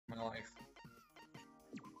my life.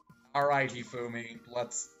 Alright, Hifumi,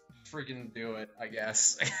 let's freaking do it, I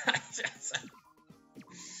guess.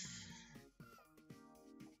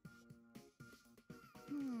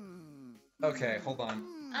 Okay, hold on.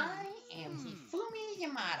 I am Hifumi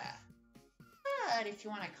Yamada. But if you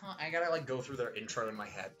want to call... I gotta, like, go through their intro in my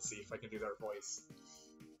head, see if I can do their voice.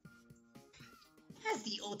 As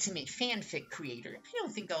the ultimate fanfic creator, I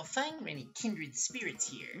don't think I'll find any kindred spirits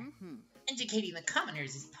here. Educating the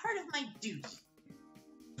commoners is part of my duty.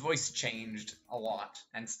 His voice changed a lot,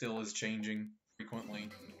 and still is changing frequently.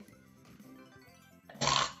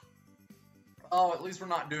 Oh, at least we're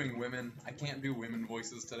not doing women. I can't do women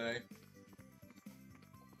voices today.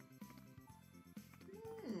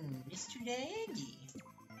 Mr. Naegi.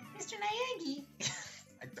 Mr. Naegi.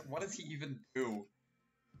 What does he even do?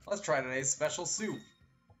 Let's try today's special soup.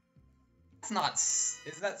 That's not...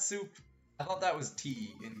 Is that soup? I thought that was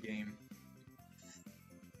tea in-game.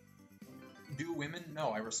 Do women?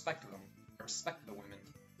 No, I respect them. I respect the women.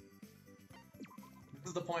 This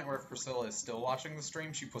is the point where if Priscilla is still watching the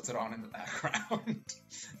stream, she puts it on in the background.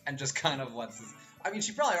 And just kind of lets us... I mean,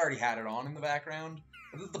 she probably already had it on in the background.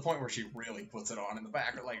 But this is the point where she really puts it on in the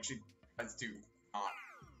background. Like, she tries to not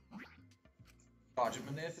dodge it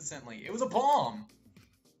magnificently. It was a palm!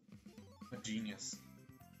 I'm a genius.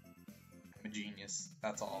 I'm a genius.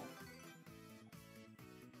 That's all.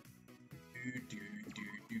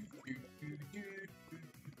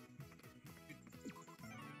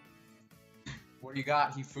 What do you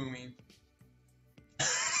got, Hifumi?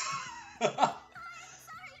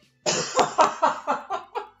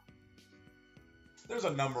 There's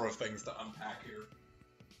a number of things to unpack here.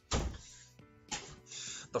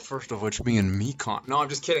 The first of which being Mekon. No, I'm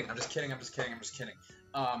just kidding. I'm just kidding. I'm just kidding. I'm just kidding.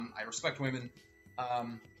 I respect women.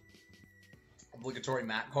 Obligatory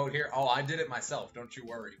Matt quote here. Oh, I did it myself. Don't you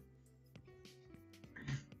worry.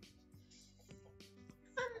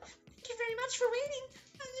 Thank you very much for waiting.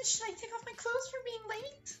 Should I take off my clothes for being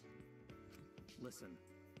late? Listen.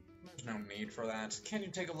 There's no need for that. Can you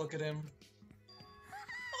take a look at him?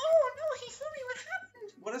 Oh, no, Hifumi, what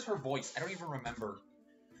happened? What is her voice? I don't even remember.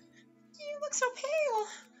 You look so pale.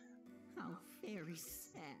 How very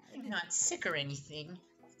sad. I'm not sick or anything.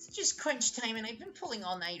 It's just crunch time and I've been pulling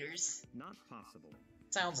all-nighters. Not possible.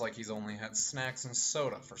 Sounds like he's only had snacks and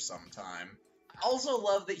soda for some time. I also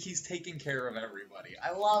love that he's taking care of everybody.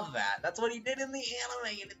 I love that. That's what he did in the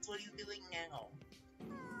anime, and it's what he's doing now.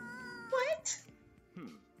 What?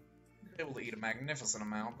 He's able to eat a magnificent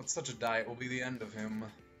amount, but such a diet will be the end of him.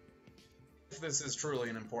 If this is truly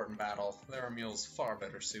an important battle, there are meals far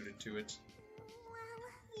better suited to it.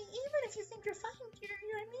 Well, even if you think you're fine,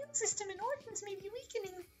 your immune system and organs may be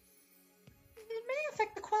weakening. It may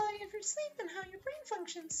affect the quality of your sleep and how your brain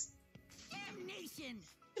functions. Damnation!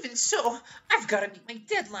 Even so, I've got to meet my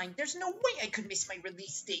deadline. There's no way I could miss my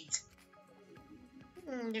release date.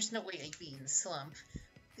 There's no way I'd be in the slump.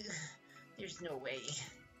 There's no way. Yes.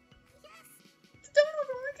 Don't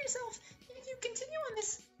overwork yourself. If you continue on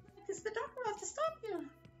this, the doctor will have to stop you.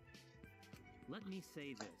 Let me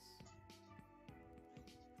say this.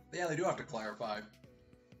 Yeah, they do have to clarify.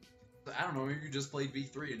 I don't know, maybe you just played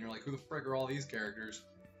V3 and you're like, who the frick are all these characters?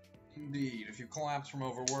 Indeed, if you collapse from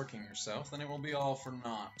overworking yourself, then it will be all for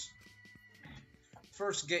naught.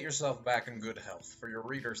 First, get yourself back in good health, for your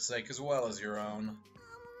reader's sake as well as your own. In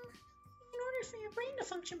order for your brain to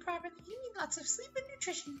function properly, you need lots of sleep and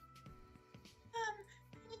nutrition.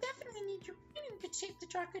 You definitely need your brain in good shape to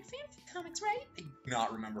draw good fanfic comics, right? I do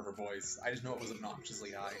not remember her voice. I just know it was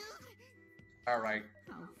obnoxiously high. Alright.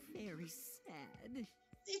 How very sad.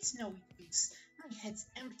 It's no use. My head's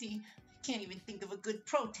empty. I can't even think of a good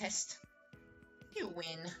protest. You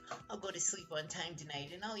win. I'll go to sleep on time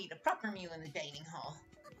tonight, and I'll eat a proper meal in the dining hall.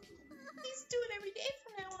 Please do it every day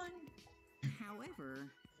from now on.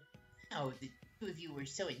 However... Oh, the two of you were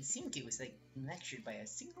so in sync, it was like lectured by a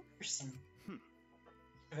single person.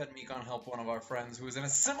 I've had Mekon help one of our friends who was in a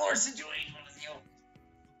similar situation with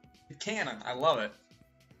you. Canon, I love it.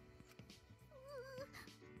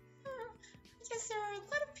 I guess there are a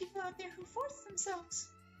lot of people out there who force themselves.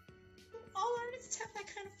 All artists have that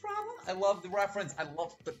kind of problem. I love the reference. I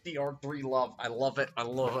love the DR3 love. I love it. I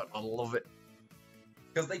love it. I love it.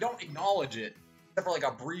 Because they don't acknowledge it. Except for like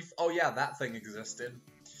a brief, oh yeah, that thing existed.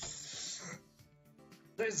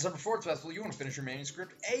 Today's December 4th festival. You want to finish your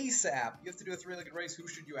manuscript ASAP. You have to do a three-legged race. Who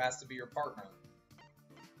should you ask to be your partner?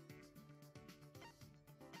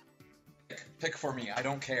 Pick for me. I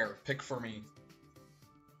don't care. Pick for me.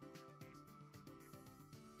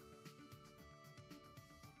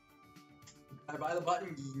 Did I buy the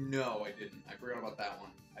button? No, I didn't. I forgot about that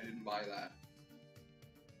one. I didn't buy that.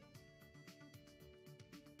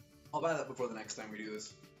 I'll buy that before the next time we do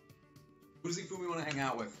this. Who does Ifumi want to hang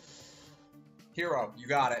out with? Hero, you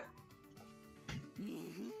got it.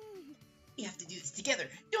 We have to do this together.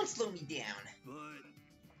 Don't slow me down.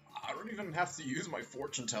 But I don't even have to use my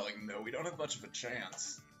fortune telling, though. We don't have much of a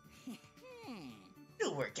chance.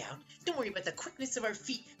 It'll work out. Don't worry about the quickness of our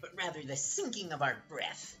feet, but rather the sinking of our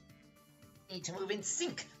breath. We need to move in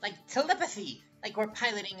sync, like telepathy, like we're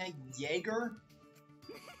piloting a Jaeger.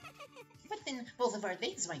 But then both of our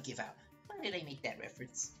legs might give out. Why did I make that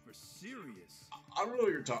reference? for serious. I don't know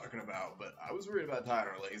what you're talking about, but I was worried about tying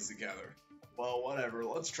our legs together. Well, whatever.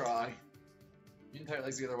 Let's try. You didn't tie your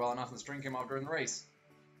legs together well enough and the string came off during the race.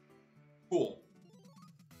 Cool.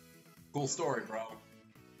 Cool story, bro.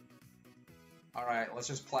 Alright, let's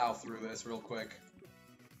just plow through this real quick.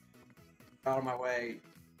 Out of my way.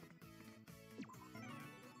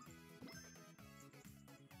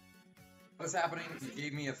 What's happening? You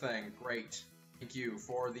gave me a thing. Great. Thank you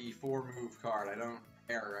for the 4-move card. I don't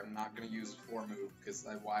care. I'm not going to use 4-move, because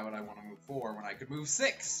why would I want to move 4 when I could move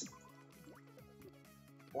 6?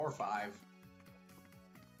 Or 5.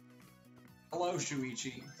 Hello,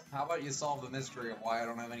 Shuichi. How about you solve the mystery of why I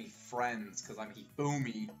don't have any friends, because I'm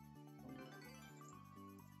Hifumi.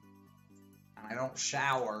 And I don't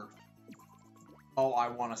shower. Oh, I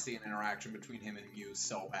want to see an interaction between him and Mew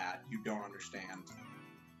so bad. You don't understand.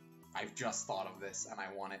 I've just thought of this, and I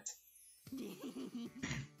want it.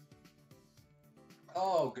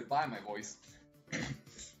 Oh, goodbye, my voice.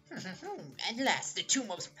 At last, the two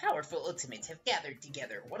most powerful ultimates have gathered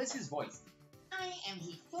together. What is his voice? I am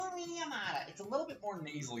Hifumi Yamada. It's a little bit more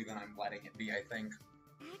nasally than I'm letting it be, I think.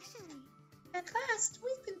 Actually, at last,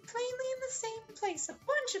 we've been plainly in the same place a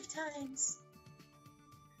bunch of times.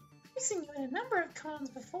 I've seen you in a number of cons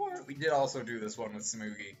before. We did also do this one with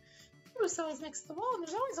Smoogie. You was always next to the wall, and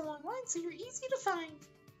there's always a long line, so you're easy to find.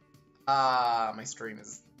 My stream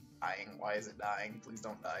is dying. Why is it dying? Please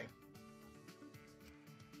don't die.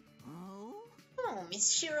 Oh? Oh,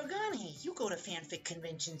 Miss Shirogane, you go to fanfic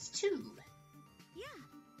conventions too. Yeah.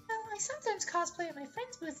 Well, I sometimes cosplay at my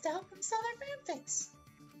friends' booths to help them sell their fanfics.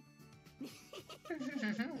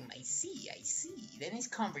 I see. Then this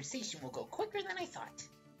conversation will go quicker than I thought.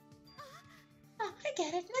 Oh, I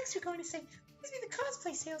get it. Next you're going to say, please be the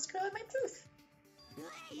cosplay sales girl at my booth.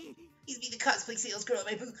 Please be the cosplay sales girl at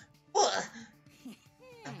my booth. Ugh.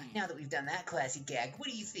 Now that we've done that classy gag, what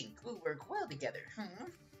do you think? We'll work well together, huh?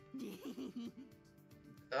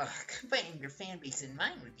 Ugh, combining your fan base and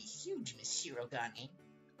mine would be huge, Miss Shirogane.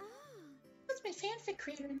 As my fanfic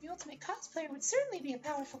creator and the ultimate cosplayer would certainly be a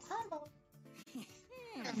powerful combo.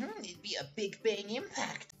 It'd be a big bang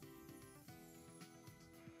impact.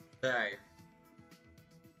 Okay.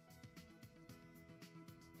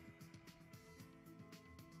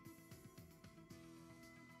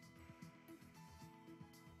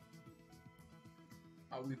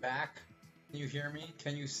 Are we back? Can you hear me?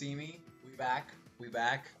 Can you see me? We back? We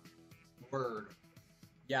back? Word.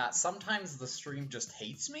 Yeah, sometimes the stream just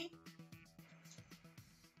hates me.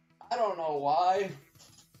 I don't know why.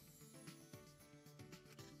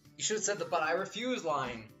 You should have said the "but I refuse"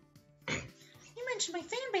 line. You mentioned my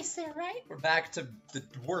fan base there, right? We're back to the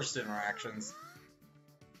worst interactions.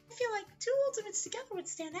 I feel like two ultimates together would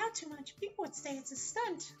stand out too much. People would say it's a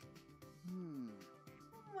stunt.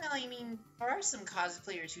 Well, I mean, there are some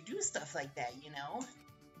cosplayers who do stuff like that, you know?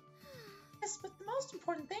 Yes, but the most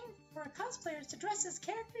important thing for a cosplayer is to dress as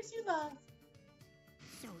characters you love.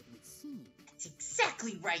 So it would seem. That's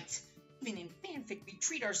exactly right! Even in fanfic, we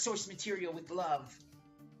treat our source material with love.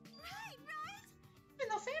 Right. Even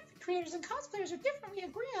though fanfic creators and cosplayers are different, we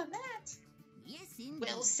agree on that. Yes, indeed.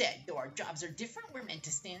 Well said. Though our jobs are different, we're meant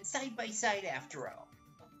to stand side by side after all.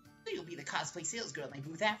 So you'll be the cosplay sales girl at my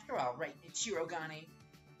booth after all, right, Miss Shirogane?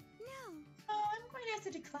 No. Oh, I'm going to have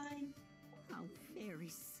to decline. How very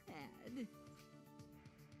sad.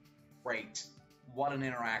 Great. What an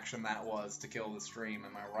interaction that was to kill the stream,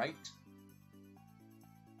 am I right?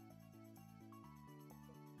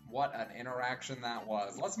 What an interaction that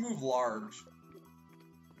was. Let's move large.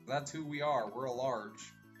 That's who we are. We're a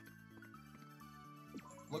large.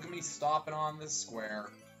 Look at me stopping on this square.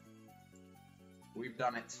 We've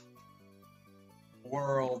done it.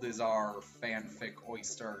 World is our fanfic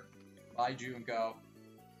oyster. Bye, Junko.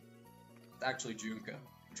 It's actually Junko.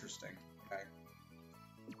 Interesting. Okay.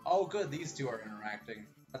 Oh, good. These two are interacting.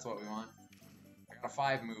 That's what we want. I got a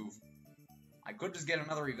 5-move. I could just get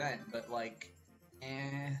another event, but, like,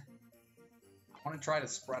 I want to try to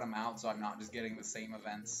spread them out so I'm not just getting the same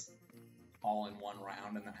events all in one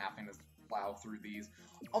round and then having to plow through these.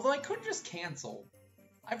 Although I could just cancel.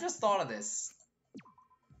 I've just thought of this.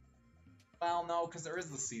 Well, no, because there is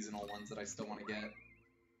the seasonal ones that I still want to get.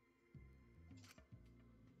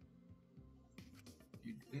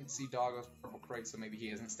 Didn't see Doggo's purple crate, so maybe he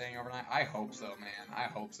isn't staying overnight. I hope so, man. I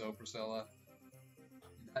hope so, Priscilla.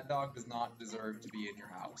 That dog does not deserve to be in your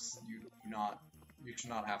house. You should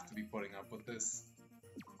not have to be putting up with this.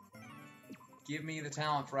 Give me the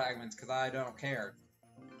talent fragments, because I don't care.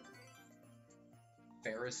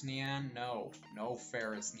 Ferris Nian? No. No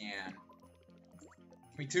Ferris Nian.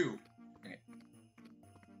 Give me 2. Okay.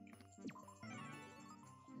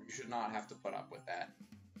 You should not have to put up with that.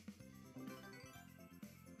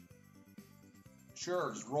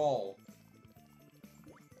 Sure, just roll.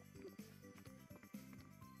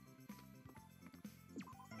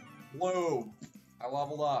 Blue! I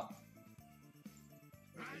leveled up.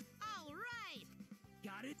 All right.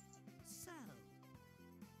 Got it? So,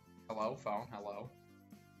 Hello, phone, hello.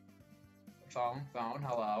 Phone,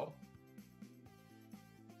 hello.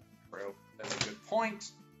 True. That's a good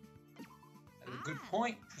point. That's a good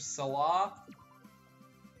point, Priscilla.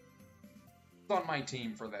 Who's on my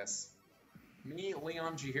team for this? Me,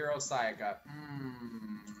 Leon, Chihiro, Sayaka.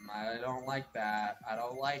 I don't like that. I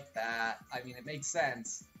don't like that. I mean, it makes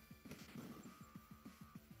sense.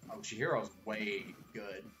 Oh, Chihiro's way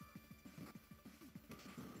good.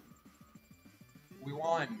 We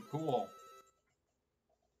won. Cool.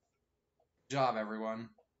 Good job, everyone.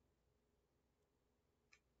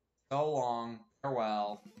 So long.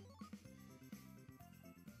 Farewell.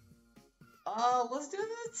 Let's do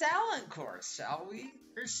the talent course, shall we?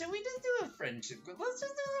 Or should we just do a friendship? Let's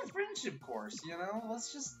just do a friendship course, you know?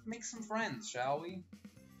 Let's just make some friends, shall we?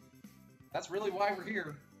 That's really why we're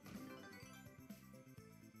here.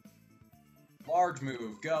 Large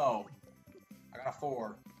move, go. I got a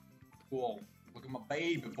 4. Cool. Look at my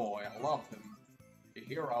baby boy, I love him. Hey,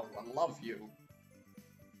 hero, I love you.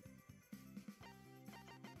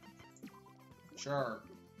 Sure.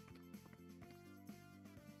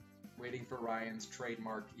 Waiting for Ryan's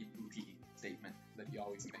trademark Ibuki statement that he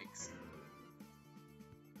always makes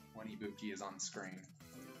when Ibuki is on screen.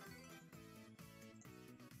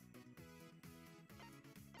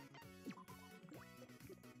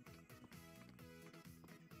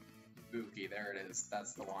 Ibuki, there it is.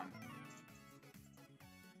 That's the one.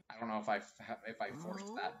 I don't know if I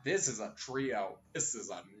forced that. This is a trio. This is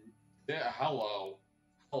a hello.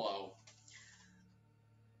 Hello.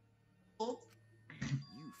 Oh. You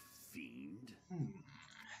fiend.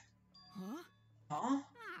 huh? Huh?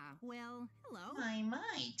 Ah, well, hello.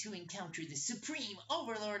 My, to encounter the supreme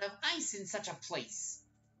overlord of ice in such a place.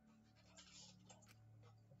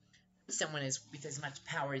 Someone with as much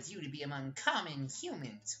power as you to be among common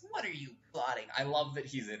humans. What are you plotting? I love that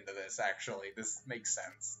he's into this, actually. This makes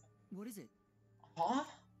sense. What is it? Huh?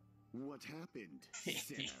 What happened,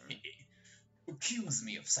 sinner? Accuse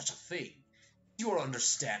me of such a thing. Your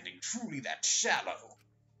understanding truly that shallow.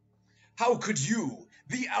 How could you,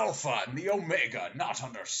 the Alpha and the Omega, not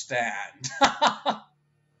understand?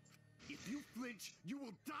 If you flinch, you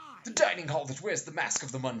will die! The dining hall that wears the mask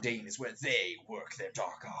of the mundane is where they work their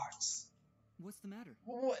dark arts. What's the matter?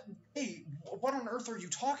 What? Hey, what on earth are you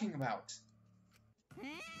talking about? Eh?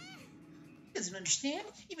 He doesn't understand,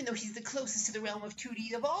 even though he's the closest to the realm of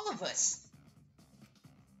 2D of all of us.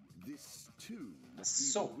 This, too, The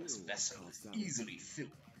soulless vessel is easily filled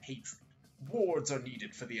with hatred. Wards are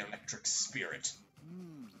needed for the electric spirit.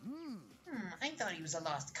 I thought he was a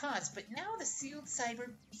lost cause, but now the sealed cyber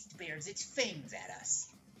beast bears its fangs at us.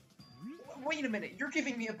 Wait a minute, you're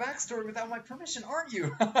giving me a backstory without my permission, aren't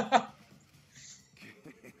you?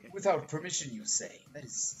 Without permission, you say? That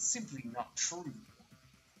is simply not true.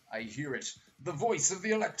 I hear it, the voice of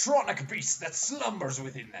the electronic beast that slumbers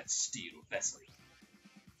within that steel vessel.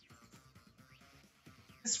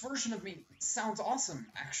 This version of me sounds awesome,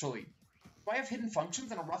 actually. Do I have hidden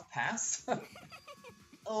functions and a rough past?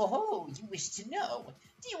 Oh, you wish to know?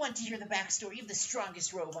 Do you want to hear the backstory of the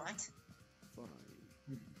strongest robot?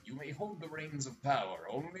 Fine. You may hold the reins of power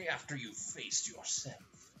only after you've faced yourself.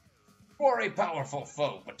 You are a powerful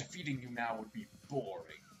foe, but defeating you now would be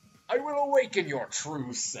boring. I will awaken your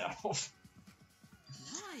true self.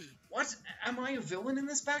 Why? What? Am I a villain in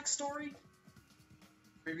this backstory?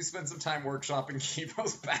 Maybe spend some time workshopping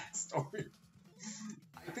Kibo's backstory.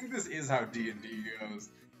 I think this is how D&D goes.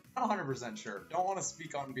 Not 100% sure. Don't want to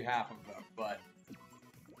speak on behalf of them, but...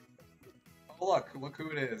 Oh, look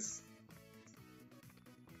who it is.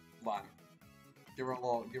 Hold on. Give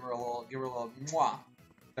her a little mwah.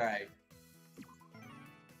 Okay.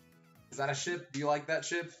 Is that a ship? Do you like that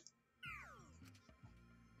ship?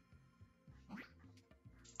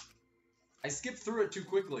 I skipped through it too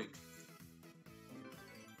quickly.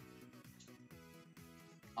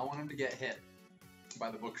 I want him to get hit by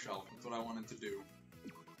the bookshelf. That's what I wanted to do.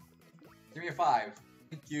 Give me a 5.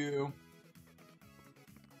 Thank you.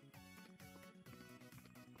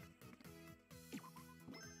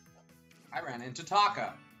 I ran into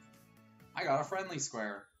Taka. I got a friendly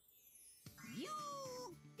square. You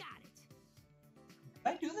got it.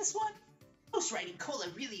 Did I do this one? Ghost riding cola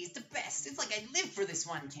really is the best. It's like I live for this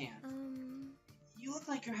one can. You look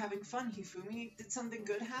like you're having fun, Hifumi. Did something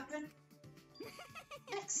good happen?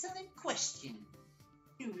 Excellent question.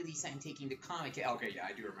 New release I'm taking to comic. Okay, yeah,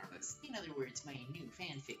 I do remember this. In other words, my new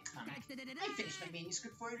fanfic comic. I finished my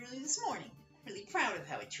manuscript for it early this morning. I'm really proud of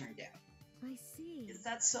how it turned out. I see. Is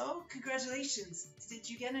that so? Congratulations. Did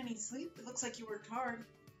you get any sleep? It looks like you worked hard.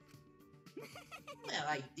 Well,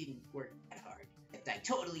 I didn't work that hard. But I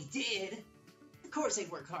totally did. Of course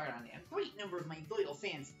I'd work hard on it. A great number of my loyal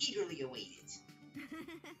fans eagerly await it.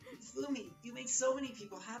 Hifumi, you make so many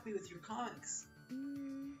people happy with your comics.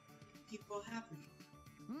 People happy.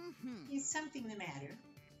 Is something the matter?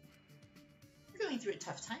 You're going through a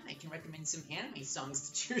tough time. I can recommend some anime songs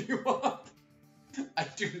to cheer you up. I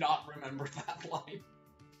do not remember that line.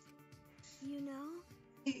 You know?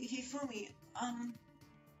 Hifumi,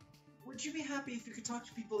 would you be happy if you could talk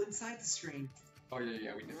to people inside the screen? Oh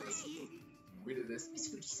yeah, we did this. We did this. Miss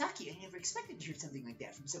Fujisaki, I never expected to hear something like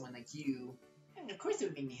that from someone like you. I mean, of course it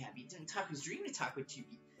would make me happy. It's Taku's dream to talk with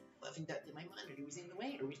Chibi. I often thought that my monitor was in the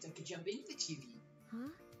way, or wished I could jump into the TV. Huh?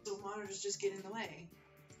 So monitors just get in the way.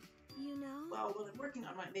 You know? Well, what I'm working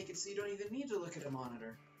on might make it so you don't even need to look at a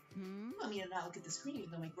monitor. Hmm? I mean, not look at the screen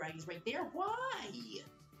even though my writing's right there. Why?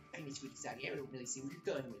 I Miss Fujisaki, I don't really see where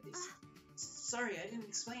you're going with this. Sorry, I didn't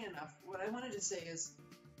explain enough. What I wanted to say is,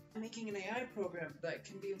 I'm making an AI program that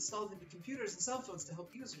can be installed into computers and cell phones to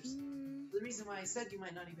help users. The reason why I said you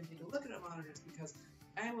might not even need to look at a monitor is because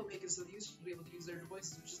I will make it so the users will be able to use their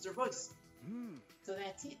devices with just their voice. So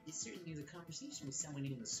that's it. This certainly is a conversation with someone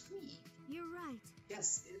in the screen. You're right.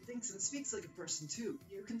 Yes, it thinks and speaks like a person too.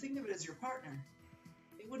 You can think of it as your partner.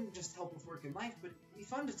 It wouldn't just help with work and life, but it'd be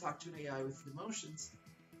fun to talk to an AI with emotions.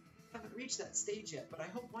 I haven't reached that stage yet, but I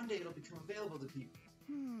hope one day it'll become available to people.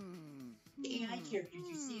 AI characters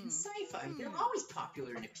you see in sci-fi, they're always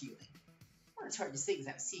popular and appealing. Well, it's hard to say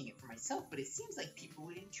without seeing it for myself, but it seems like people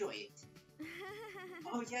would enjoy it.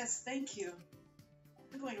 Oh yes, thank you.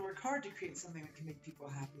 I'm going to work hard to create something that can make people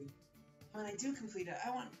happy. When I do complete it, I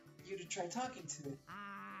want you to try talking to it.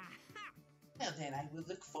 Well then, I will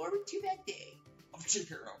look forward to that day. Oh,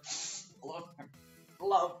 Chihiro. Love him.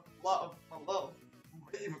 Love.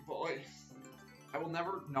 Baby boy. I will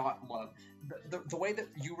never not love. The way that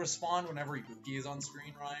you respond whenever Yuki is on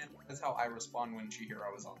screen, Ryan, is how I respond when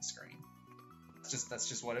Chihiro is on screen. That's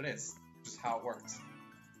just what it is. Just how it works.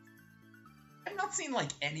 I've not seen like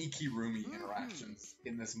any Kirumi interactions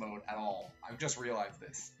in this mode at all. I've just realized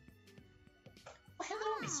this. Well,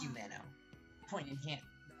 hello, Miss Yumeno. Point in hand.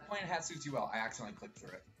 Point hat suits you well. I accidentally clicked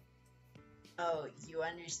through it. Oh, you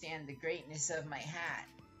understand the greatness of my hat.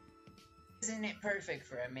 Isn't it perfect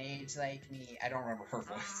for a mage like me? I don't remember her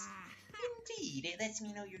voice. Indeed, it lets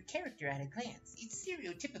me know your character at a glance. It's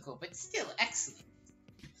stereotypical, but still excellent.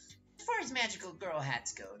 As far as magical girl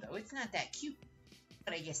hats go, though, it's not that cute.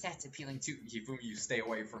 But I guess that's appealing too. Hifumi, you stay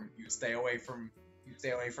away from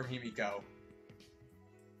Himiko.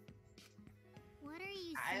 What are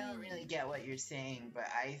you I saying? don't really get what you're saying, but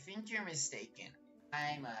I think you're mistaken.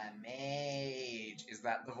 I'm a mage. Is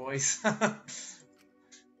that the voice?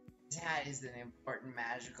 This hat is an important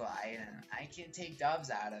magical item. I can take doves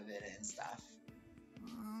out of it and stuff.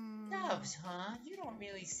 Doves, huh? You don't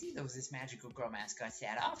really see those as magical girl mascots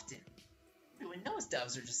that often. Everyone knows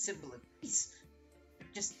doves are just symbol of peace. They're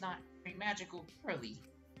just not very magical girly.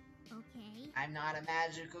 Okay. I'm not a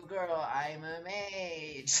magical girl, I'm a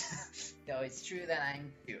mage. Though it's true that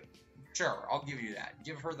I'm cute. Sure, I'll give you that.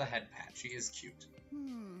 Give her the head pat. She is cute.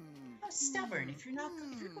 How stubborn. If you're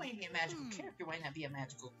going to be a magical character, why not be a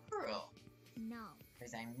magical girl? No.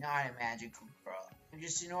 Because I'm not a magical girl. I'm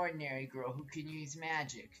just an ordinary girl who can use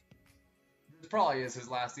magic. This probably is his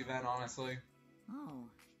last event, honestly. Oh.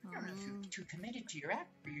 I don't know if you're too committed to your act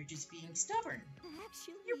or you're just being stubborn.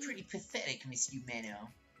 Actually. You're pretty pathetic, Miss Yumeno.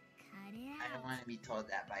 Cut it I don't out. want to be told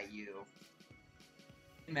that by you.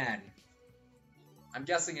 Man. I'm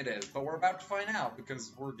guessing it is, but we're about to find out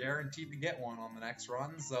because we're guaranteed to get one on the next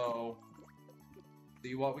run, so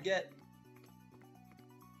see what we get.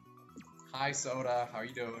 Hi, Soda. How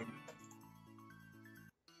you doing?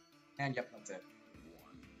 And yep, that's it.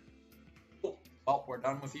 Cool. Well, we're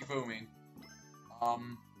done with Hifumi. There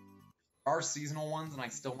are seasonal ones, and I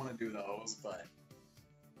still want to do those, but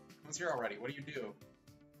once you're already, what do you do?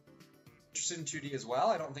 Interested in 2D as well?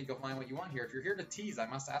 I don't think you'll find what you want here. If you're here to tease, I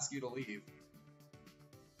must ask you to leave.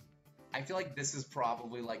 I feel like this is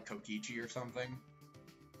probably like Kokichi or something.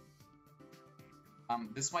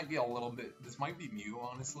 This might be a little bit... This might be Mew,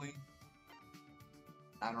 honestly.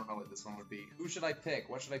 I don't know what this one would be. Who should I pick?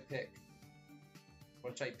 What should I pick?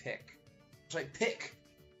 What should I pick? What should I pick?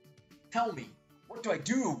 Tell me. What do I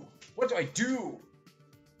do? What do I do?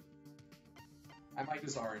 I might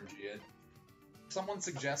just RNG it. If someone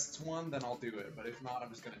suggests one, then I'll do it. But if not, I'm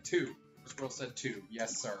just gonna 2. This girl said 2.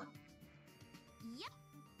 Yes, sir. Yep.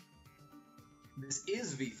 This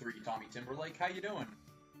is V3, Tommy Timberlake. How you doing?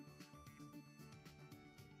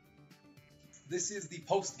 This is the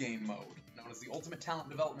post-game mode, known as the Ultimate Talent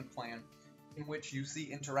Development Plan, in which you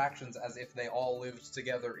see interactions as if they all lived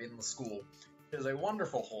together in the school. It is a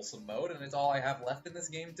wonderful, wholesome mode, and it's all I have left in this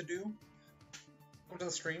game to do. Welcome to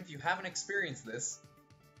the stream. If you haven't experienced this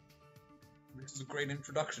is a great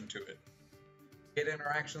introduction to it. Get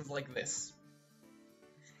interactions like this.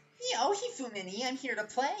 Yo, Hifumini, I'm here to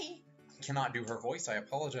play. I cannot do her voice, I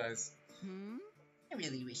apologize. I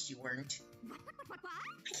really wish you weren't.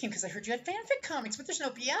 I came because I heard you had fanfic comics, but there's no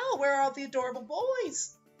BL. Where are all the adorable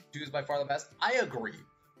boys? 2 is by far the best. I agree.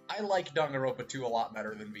 I like Danganronpa 2 a lot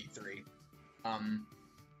better than V3.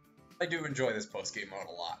 I do enjoy this post-game mode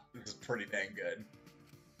a lot. This is pretty dang good.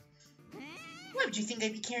 Why would you think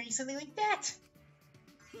I'd be carrying something like that?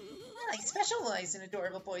 Well, I specialize in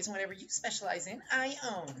adorable boys, and whatever you specialize in, I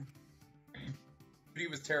own. He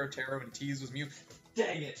was Taro and Tease was Mew.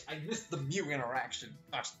 Dang it! I missed the Mew interaction.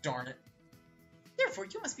 Gosh darn it. Therefore,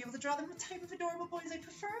 you must be able to draw them the type of adorable boys I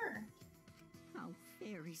prefer. How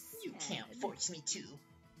very sad. You can't force me to.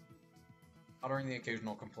 Uttering the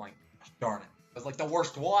occasional complaint. Gosh darn it. It was like the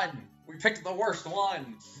worst one! We picked the worst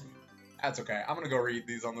one! That's okay. I'm gonna go read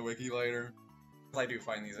these on the wiki later. I do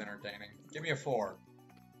find these entertaining. Give me a 4.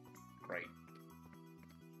 Great.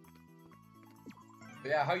 But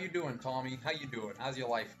yeah, how you doing, Tommy? How you doing? How's your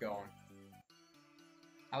life going?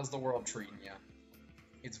 How's the world treating you?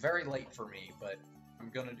 It's very late for me, but I'm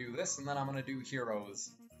gonna do this, and then I'm gonna do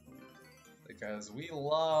Heroes. Because we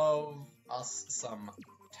love us some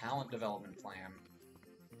talent development plan.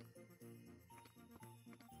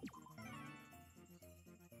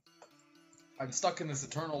 I'm stuck in this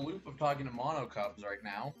eternal loop of talking to Mono Cubs right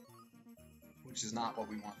now, which is not what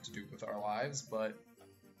we want to do with our lives, but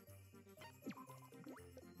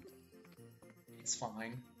it's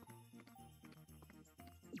fine.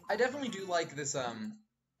 I definitely do like this,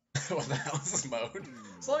 what the hell is this mode?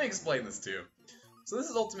 So let me explain this to you. So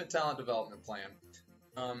this is Ultimate Talent Development Plan.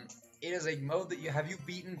 It is a mode that have you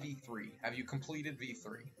beaten V3? Have you completed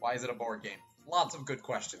V3? Why is it a board game? Lots of good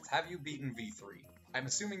questions. Have you beaten V3? I'm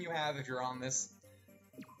assuming you have if you're on this.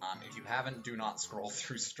 If you haven't, do not scroll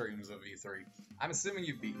through streams of V3. I'm assuming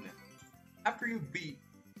you've beaten it. After you beat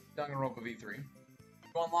Danganronpa V3, you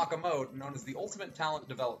unlock a mode known as the Ultimate Talent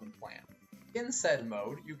Development Plan. In said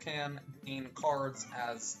mode, you can gain cards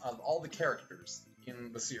of all the characters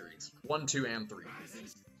in the series. 1, 2, and 3.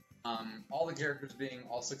 All the characters being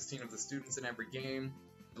all 16 of the students in every game,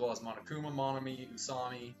 as well as Monokuma, Monami,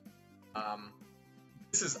 Usami.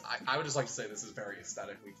 I would just like to say this is very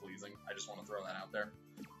aesthetically pleasing. I just want to throw that out there.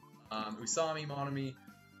 Usami, Monami,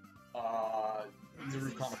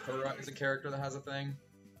 Izuru Kamakura is a character that has a thing.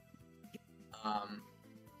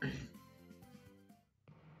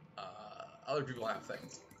 Other people have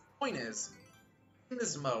things. Point is, in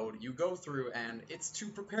this mode, you go through and it's to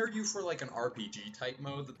prepare you for like an RPG type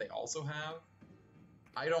mode that they also have.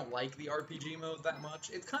 I don't like the RPG mode that much.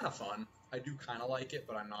 It's kind of fun. I do kind of like it,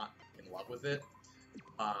 but I'm not in love with it.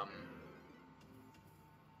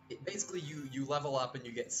 Basically, you level up and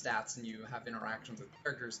you get stats and you have interactions with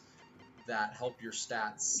characters that help your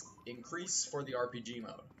stats increase for the RPG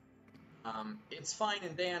mode. It's fine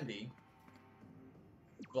and dandy,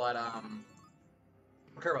 but I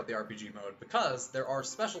don't care about the RPG mode because there are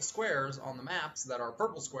special squares on the maps that are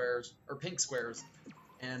purple squares or pink squares,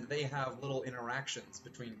 and they have little interactions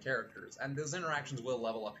between characters, and those interactions will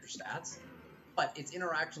level up your stats. But it's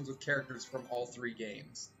interactions with characters from all 3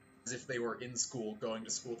 games, as if they were in school, going to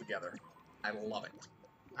school together. I love it.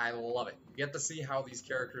 I love it. You get to see how these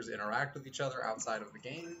characters interact with each other outside of the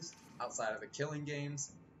games, outside of the killing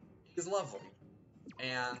games. It is lovely,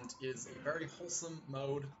 and is a very wholesome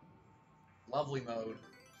mode, lovely mode,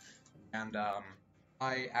 and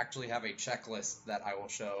I actually have a checklist that I will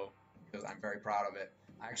show, because I'm very proud of it.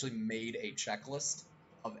 I actually made a checklist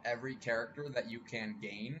of every character that you can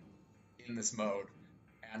gain in this mode,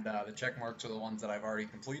 and the check marks are the ones that I've already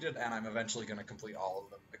completed, and I'm eventually going to complete all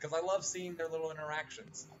of them, because I love seeing their little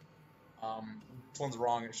interactions. This one's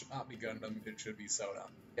wrong, it should not be Gundam, it should be Soda.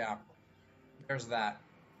 Yeah, there's that.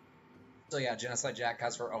 So yeah, Genocide Jack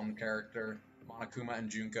has her own character, Monokuma and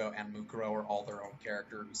Junko and Mukuro are all their own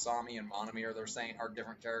character, Usami and Monami are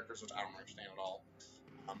different characters, which I don't understand at all.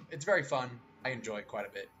 It's very fun, I enjoy it quite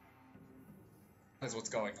a bit. That's what's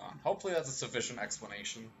going on. Hopefully that's a sufficient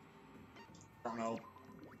explanation. I don't know.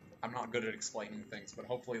 I'm not good at explaining things, but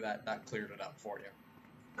hopefully that cleared it up for you.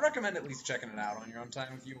 I recommend at least checking it out on your own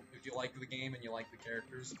time if you like the game and you like the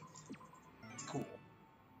characters. It's cool.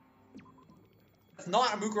 It's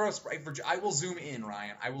not a Mukuro sprite for I will zoom in,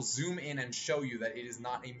 Ryan. I will zoom in and show you that it is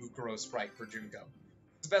not a Mukuro sprite for Junko.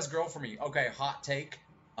 It's the best girl for me. Okay, hot take.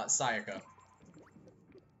 Sayaka.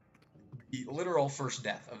 The literal first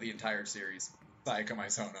death of the entire series. Sayaka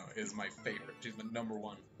Misono is my favorite. She's the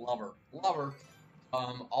 #1. Love her. Love her.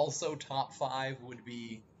 Also top 5 would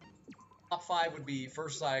be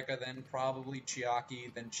first Sayaka, then probably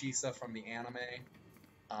Chiaki, then Chisa from the anime,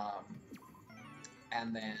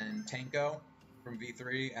 and then Tenko from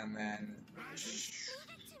V3, and then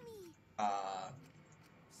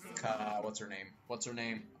what's her name? What's her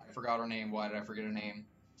name? I forgot her name. Why did I forget her name?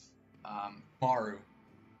 Maru,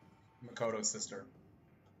 Makoto's sister.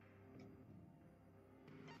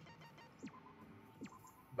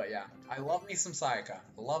 But yeah, I love me some Sayaka.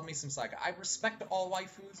 Love me some Sayaka. I respect all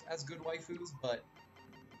waifus as good waifus, but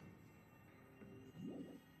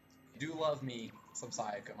I do love me some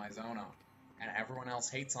Sayaka Mizono. And everyone else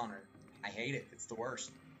hates on her. I hate it. It's the worst.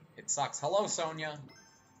 It sucks. Hello, Sonia.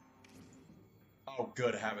 Oh,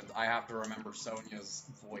 good heavens. I have to remember Sonia's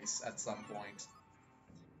voice at some point.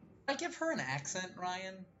 I give her an accent,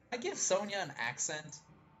 Ryan. I give Sonia an accent.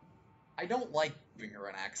 I don't like giving her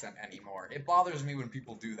an accent anymore. It bothers me when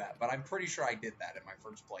people do that, but I'm pretty sure I did that in my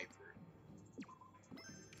first playthrough.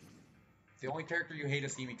 The only character you hate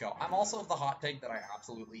is Himiko. I'm also of the hot take that I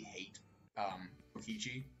absolutely hate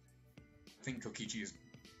Kokichi. I think Kokichi is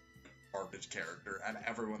a garbage character, and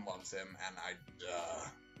everyone loves him, and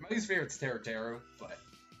my least favorite's Teruteru, but...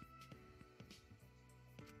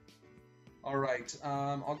 Alright,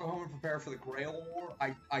 I'll go home and prepare for the Grail War.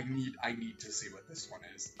 I need to see what this one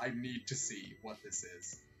is. I need to see what this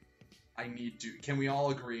is. I need to... Can we all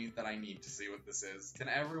agree that I need to see what this is? Can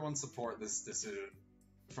everyone support this decision?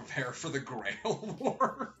 Prepare for the Grail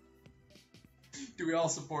War? Do we all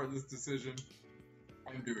support this decision?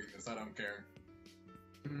 I'm doing this, I don't care.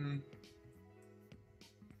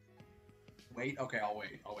 Wait? Okay, I'll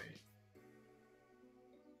wait.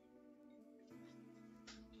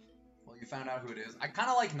 You found out who it is. I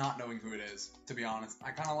kind of like not knowing who it is, to be honest.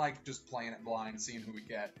 I kind of like just playing it blind, seeing who we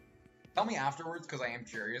get. Tell me afterwards, because I am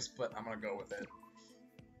curious, but I'm gonna go with it.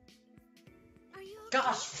 Are you okay?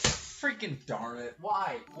 Gosh, freaking darn it.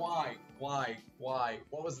 Why?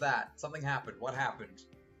 What was that? Something happened. What happened?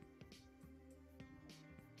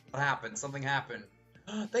 Something happened.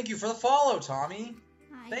 Thank you for the follow, Tommy.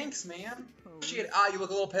 I Thanks, man. suppose. Shit, you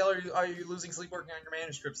look a little pale. Are you losing sleep working on your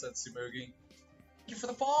manuscript, said Tsumugi. Thank you for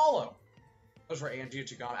the follow. Those were Angie and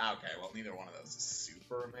Chigana. Okay, well, neither one of those is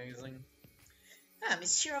super amazing.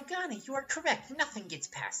 Miss Shirogane, you are correct. Nothing gets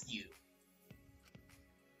past you.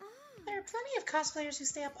 Ah, There are plenty of cosplayers who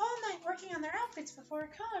stay up all night working on their outfits before a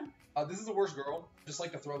con. This is the worst girl. Just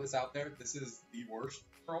like to throw this out there. This is the worst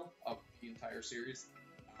girl of the entire series.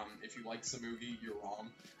 If you like Tsumugi, you're wrong.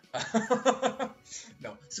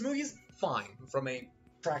 No, Tsumugi's fine from a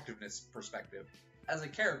attractiveness perspective. As a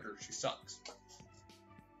character, she sucks.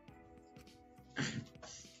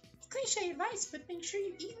 Cliche advice, but make sure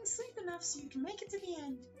you eat and sleep enough so you can make it to the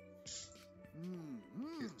end.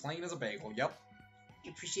 She's plain as a bagel, yep. I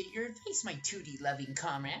appreciate your advice, my 2D loving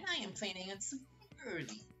comrade. I am planning on sleeping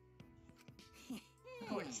early. Of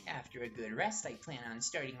course, after a good rest, I plan on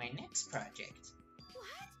starting my next project.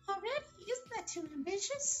 what? Already? Isn't that too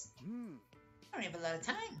ambitious? I don't have a lot of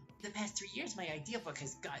time. The past 3 years, my idea book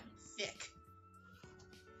has gotten thick.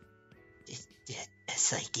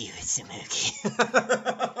 Just like you, Tsumugi.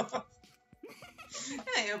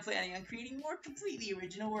 I am planning on creating more completely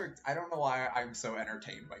original work. I don't know why I'm so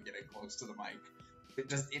entertained by getting close to the mic.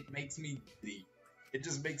 It makes me giddy. It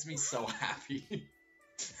just makes me so happy.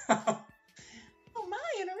 Oh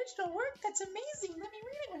my, an original work? That's amazing. Let me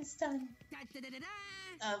read it when it's done.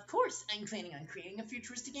 Da-da-da-da. Of course, I'm planning on creating a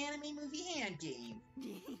futuristic anime movie and game.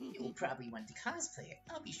 You'll probably want to cosplay it.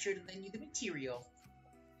 I'll be sure to lend you the material.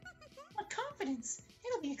 What confidence!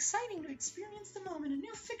 It'll be exciting to experience the moment a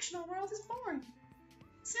new fictional world is born.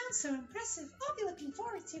 Sounds so impressive. I'll be looking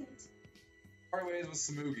forward to it. Part ways with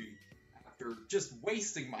Tsumugi after just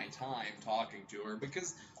wasting my time talking to her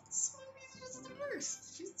because Tsumugi's just the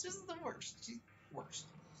worst. She's just the worst. She's the worst.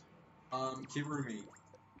 Kirumi.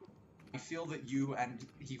 I feel that you and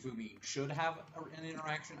Hifumi should have an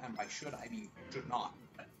interaction, and by should I mean should not.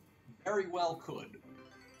 But very well could.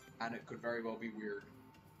 And it could very well be weird.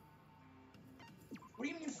 What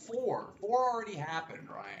do you mean 4? 4 already happened,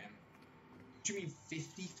 Ryan. What do you mean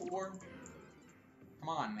 54? Come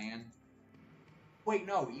on, man. Wait,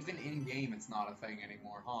 no, even in-game it's not a thing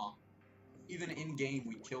anymore, huh? Even in-game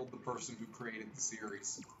we killed the person who created the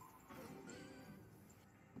series.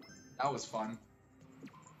 That was fun.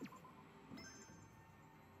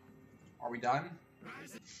 Are we done? Why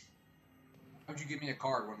would you give me a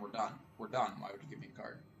card when we're done? We're done. Why would you give me a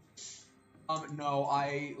card? No,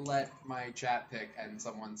 I let my chat pick and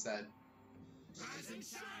someone said...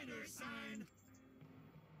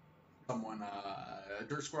 Someone,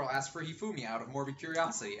 Dirt Squirrel asked for Hifumi out of morbid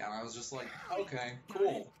curiosity, and I was just like, okay,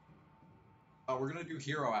 cool. We're gonna do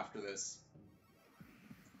Hero after this.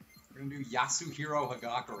 We're gonna do Yasuhiro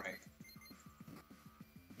Hagakure.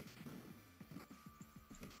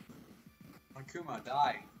 Akuma,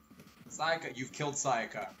 die. Sayaka, you've killed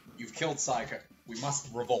Sayaka. You've killed Sayaka. We must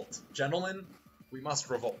revolt. Gentlemen, we must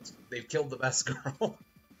revolt. They've killed the best girl.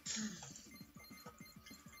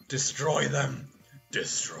 Destroy them.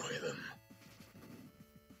 Destroy them.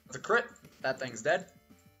 The crit. That thing's dead.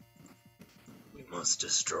 We must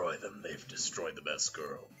destroy them. They've destroyed the best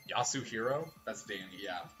girl. Yasuhiro? That's Danny.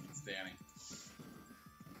 Yeah, it's Danny.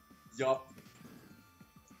 Yup.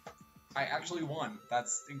 I actually won.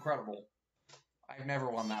 That's incredible. I've never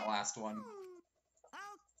won that last one.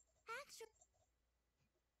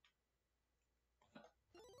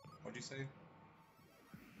 What'd you say?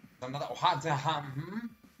 Another.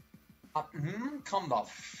 Come the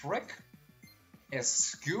frick?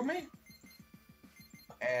 Excuse me?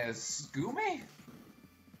 Excuse me?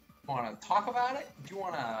 Wanna talk about it? Do you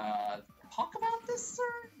wanna talk about this,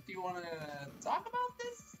 sir? Do you wanna talk about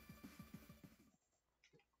this?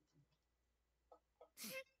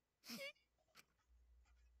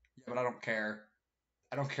 Yeah, but I don't care.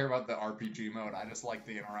 I don't care about the RPG mode, I just like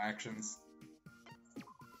the interactions.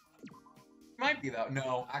 Might be though.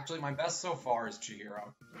 No, actually my best so far is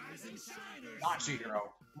Chihiro. Not Chihiro.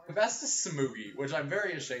 My best is Samugi, which I'm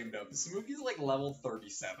very ashamed of. Samugi's like level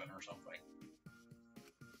 37 or something.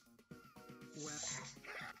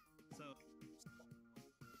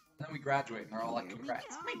 Then we graduate and they're all like,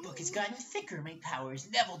 congrats. My book has gotten thicker, my powers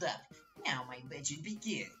leveled up. Now my legend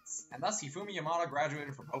begins. And thus Hifumi Yamada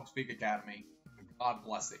graduated from Hope's Peak Academy. God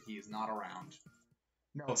bless it, he is not around.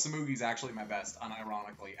 No, Samugi's actually my best,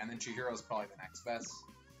 unironically, and then Chihiro's probably the next best.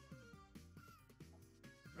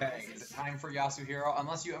 Okay, is it time for Yasuhiro?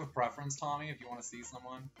 Unless you have a preference, Tommy, if you want to see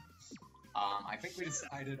someone. I think we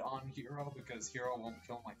decided on Hiro because Hiro won't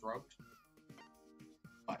kill my throat.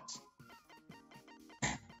 But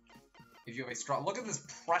if you have a strong, look at this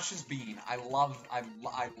precious bean. I love.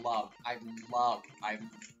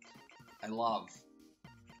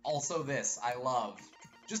 Also this, I love.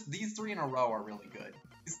 Just these 3 in a row are really good.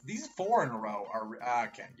 These 4 in a row are...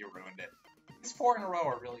 okay, you ruined it. These 4 in a row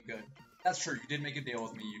are really good. That's true, you did make a deal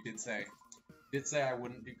with me, you did say. I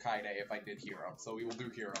wouldn't do Kaide if I did Hero, so we will do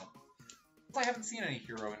Hero. I haven't seen any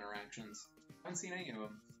Hero interactions. I haven't seen any of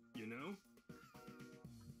them. You know?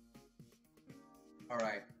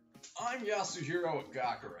 Alright. I'm Yasuhiro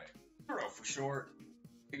Gakure. Hero for short.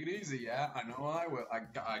 Take it easy, yeah? I know I will. I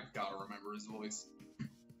gotta remember his voice.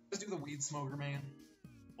 Let's do the weed smoker man.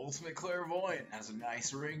 Ultimate Clairvoyant has a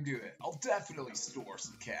nice ring to it. I'll definitely store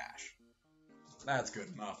some cash. That's good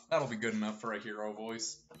enough. That'll be good enough for a hero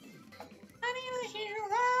voice. I need a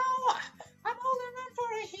hero. I'm holding on for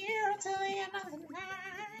a hero till the end of the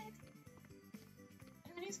night.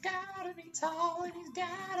 And he's gotta be tall, and he's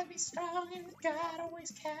gotta be strong, and he's gotta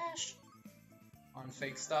waste cash. On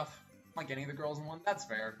fake stuff? Like any of the girls in one? That's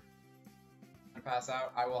fair. I pass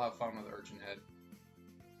out. I will have fun with Urchin Head.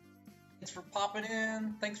 Thanks for popping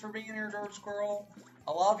in. Thanks for being here, Dirt Squirrel.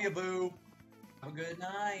 I love you, boo. Have a good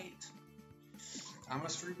night. I'm gonna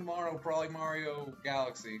stream tomorrow, probably Mario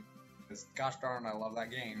Galaxy. Because gosh darn, I love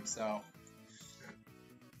that game, so.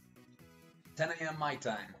 10 a.m. my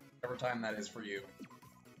time. Whatever time that is for you.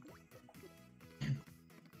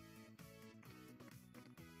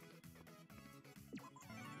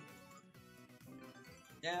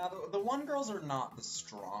 Yeah, the one girls are not the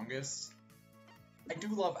strongest. I do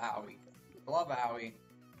love Aoi. I love Aoi.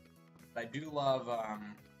 But I do love,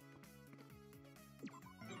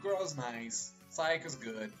 Girl's nice. Sayaka's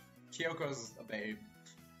good. Kyoko's a babe.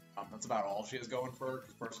 That's about all she has going for her,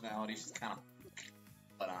 because personality, she's kind of...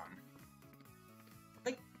 But,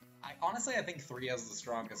 I think 3 has the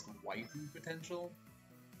strongest waifu potential.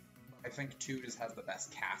 I think 2 just has the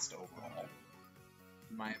best cast overall,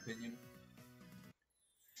 in my opinion.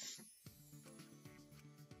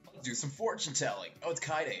 Let's do some fortune telling. Oh, it's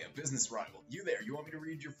Kaide, a business rival. You there, you want me to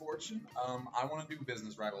read your fortune? I want to do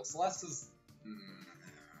business rival. Celeste is...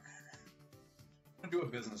 I'm gonna do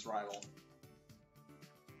a business rival.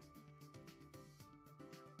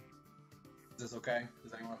 Is this okay?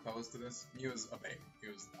 Is anyone opposed to this? Mew is a babe.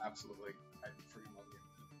 Mew is absolutely, I freaking love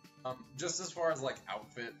you. Just as far as like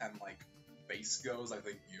outfit and like base goes, I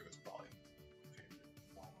think Mew is probably my favorite.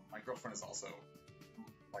 My girlfriend is also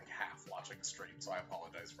like half watching a stream, so I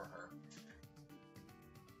apologize for her.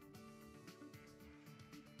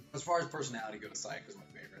 As far as personality goes, Sayaka is my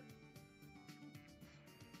favorite.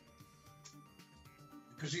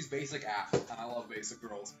 Because she's basic AF, and I love basic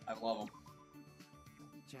girls. I love them.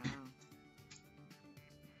 Ciao.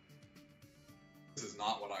 This is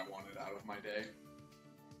not what I wanted out of my day.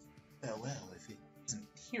 Well, if it isn't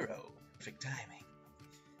hero, perfect timing.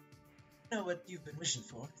 You know what you've been wishing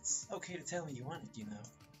for. It's okay to tell me you want it, you know.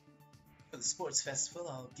 For the sports festival,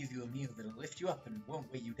 I'll give you a meal that'll lift you up and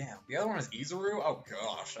won't weigh you down. The other one is Izuru? Oh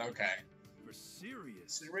gosh, okay. For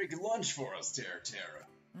serious. So you're making lunch for us, Tara.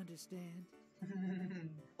 Understand?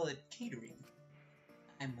 Well, at catering,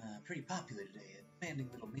 I'm pretty popular today. A demanding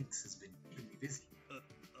little minx has been keeping me busy.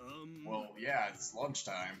 Well, yeah, it's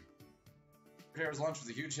lunchtime. Tara's lunch was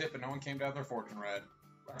a huge hit, but no one came to have their fortune read.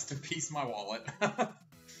 Rest in peace, my wallet.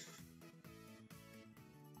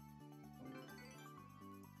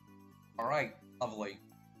 Alright, lovely.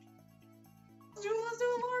 Let's do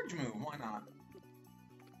a large move, why not?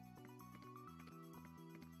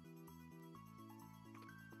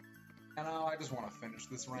 You know, I just want to finish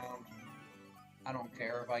this round. I don't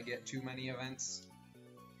care if I get too many events.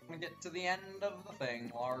 I'm gonna get to the end of the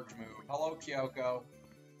thing. Large move. Hello, Kyoko.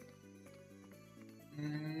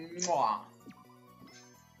 Mwah.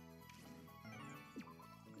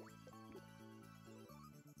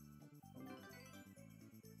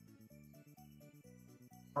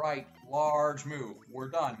 Right, large move. We're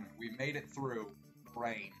done. We made it through.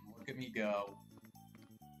 Rain. Look at me go.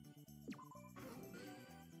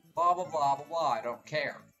 Blah, blah, blah, blah, blah. I don't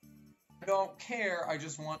care. I don't care. I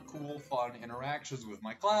just want cool, fun interactions with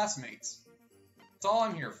my classmates. That's all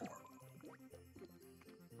I'm here for.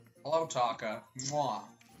 Hello, Taka. Mwah.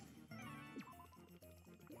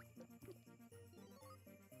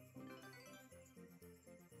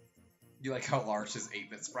 You like how large his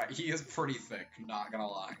 8-bit sprite? He is pretty thick, not gonna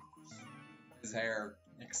lie. His hair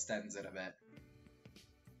extends it a bit.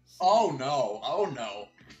 Oh no, oh no.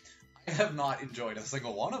 I have not enjoyed a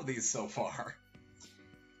single one of these so far.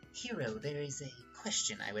 Hero, there is a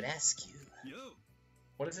question I would ask you. Yo.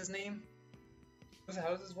 What is his name? How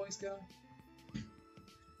does his voice go?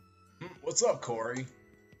 What's up, Corey?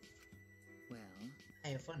 Well, I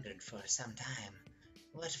have wondered for some time,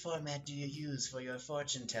 what format do you use for your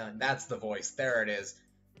fortune telling? That's the voice. There it is.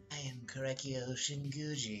 I am Korekio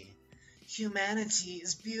Shinguji. Humanity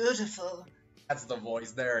is beautiful. That's the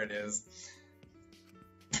voice. There it is.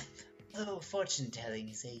 Though fortune telling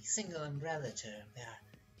is a single umbrella term, there are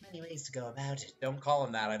many ways to go about it. Don't call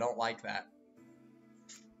him that. I don't like that.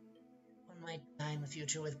 One might time a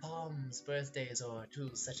future with poems, birthdays, or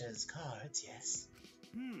tools such as cards, yes.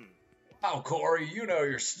 Wow, Corey, you know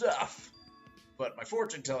your stuff. But my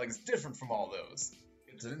fortune telling is different from all those.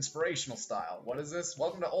 It's an inspirational style. What is this?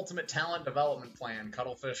 Welcome to Ultimate Talent Development Plan,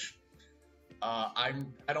 Cuttlefish. I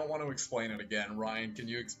don't want to explain it again. Ryan, can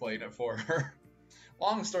you explain it for her?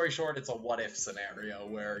 Long story short, it's a what-if scenario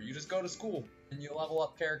where you just go to school and you level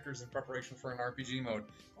up characters in preparation for an RPG mode.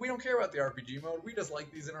 We don't care about the RPG mode, we just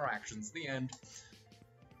like these interactions. The end.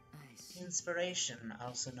 I see. Inspiration,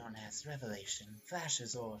 also known as revelation,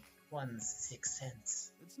 flashes, or one's sixth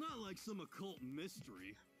sense. It's not like some occult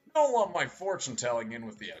mystery. Don't lump my fortune telling in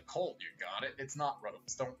with the occult, you got it. It's not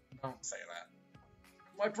Rose. Don't say that.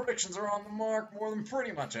 My predictions are on the mark more than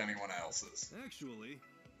pretty much anyone else's. Actually,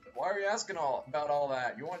 Why are you asking about all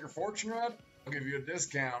that? You want your fortune read? I'll give you a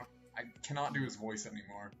discount. I cannot do his voice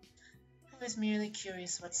anymore. I was merely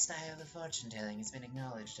curious what style of fortune telling has been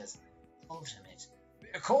acknowledged as ultimate.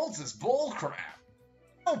 The occult is bullcrap.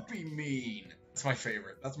 Don't be mean. That's my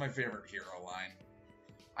favorite. That's my favorite hero line.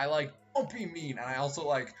 I like, don't be mean, and I also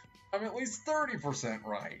like, I'm at least 30%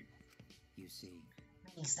 right. You see.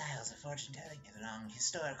 Many styles of fortune telling have long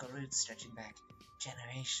historical roots stretching back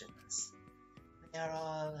generations. They are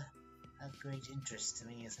all of great interest to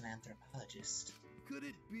me as an anthropologist. could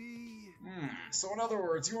it be? So in other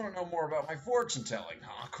words, you want to know more about my fortune telling,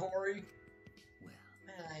 huh, Corey?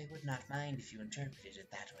 Well, Well, I would not mind if you interpreted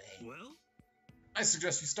it that way. Well, I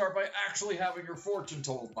suggest you start by actually having your fortune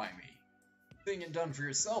told by me. Seeing it done for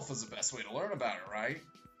yourself is the best way to learn about it, right?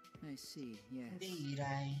 I see, yes. Indeed,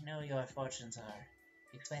 I know your fortunes are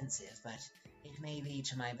expensive, but it may be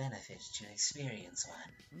to my benefit to experience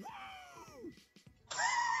one.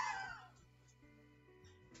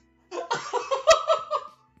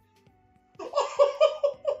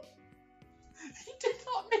 He did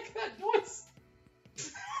not make that noise.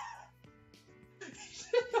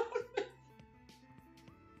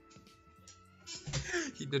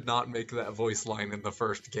 did not make that voice line in the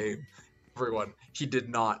first game. Everyone, he did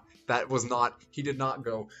not. That was not, he did not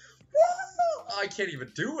go, "Whoa!" I can't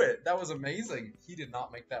even do it. That was amazing. He did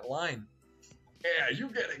not make that line. Yeah, you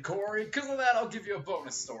get it, Corey. Because of that, I'll give you a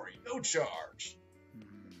bonus story. No charge.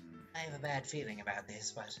 I have a bad feeling about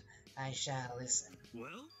this, but I shall listen.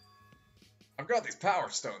 Well, I've got these power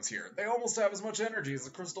stones here. They almost have as much energy as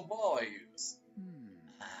the crystal ball I use.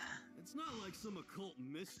 it's not like some occult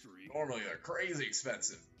mystery. Normally they're crazy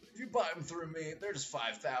expensive. If you buy them through me, they're just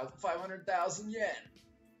 500,000 yen.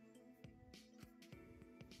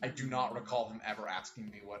 I do not recall him ever asking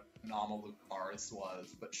me what Namalucaris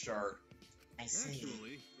was, but sure. I see.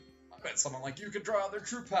 Actually, I bet someone like you could draw out their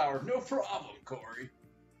true power, no problem, Corey.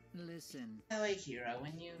 Listen. By the way, Hero,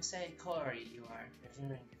 when you say Corey, you are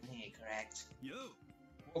referring to me, correct? yo,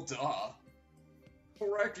 Well, duh.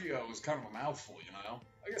 Correctio is kind of a mouthful, you know?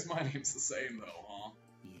 I guess my name's the same, though, huh?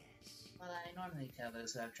 Yes. Well, I normally tell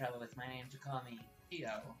those who have trouble with my name to call me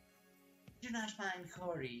Hero. Do not mind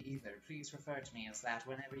Corey either. Please refer to me as that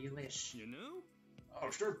whenever you wish. you know? Oh,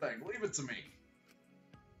 sure thing. Leave it to me.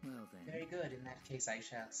 Well then. Very good. In that case, I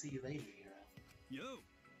shall see you later, Hero. Yo,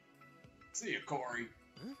 See you, Corey.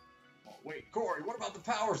 Huh? Oh, wait, Corey, what about the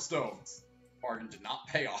power stones? Bargain did not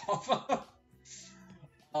pay off.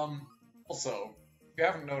 Also, if you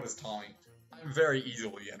haven't noticed, Tommy, I'm very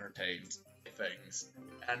easily entertained by things.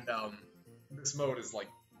 And, this mode is like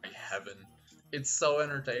my heaven. It's so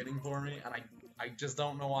entertaining for me, and I just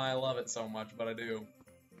don't know why I love it so much, but I do.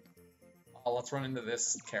 Oh, let's run into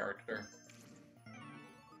this character.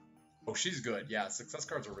 Oh, she's good. Yeah, success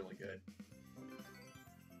cards are really good.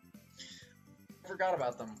 I forgot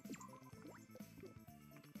about them.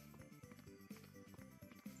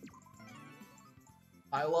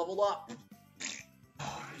 I leveled up.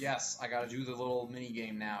 Yes, I gotta do the little mini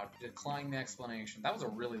game now. Decline the explanation. That was a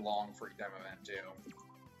really long free demo event too.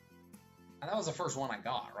 And that was the first one I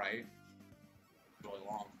got, right? Really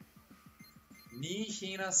long. Me,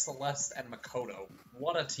 Hina, Celeste, and Makoto.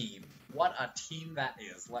 What a team. What a team that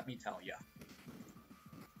is, let me tell ya.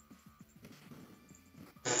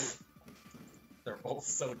 They're both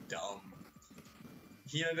so dumb.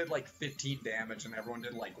 Hina did like 15 damage and everyone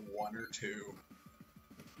did like 1 or 2.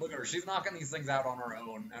 Look at her, she's knocking these things out on her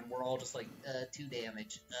own, and we're all just like, 2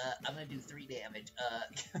 damage. I'm gonna do 3 damage.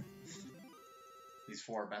 These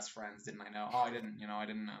 4 best friends, didn't I know? Oh, I didn't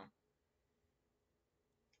know.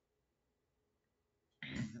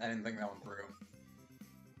 I didn't think that one through.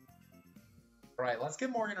 Alright, let's get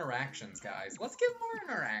more interactions, guys. Let's get more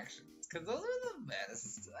interactions, because those are the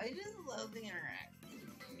best. I just love the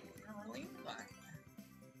interactions. They're really fun.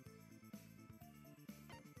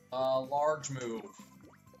 Large move.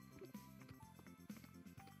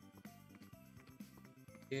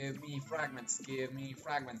 Give me fragments, give me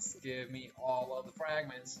fragments, give me all of the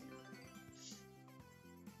fragments.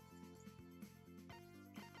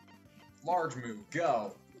 Large move,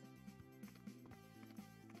 go.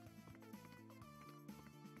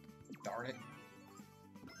 Darn it.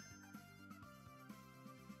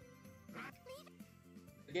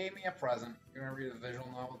 They gave me a present. You're gonna read a visual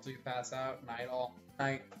novel till you pass out. Night all.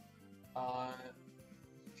 Night. You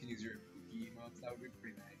can use your emotes. That would be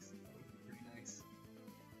pretty nice. That would be pretty nice.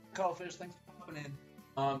 Callfish, thanks for popping in.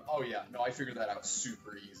 Oh yeah, no, I figured that out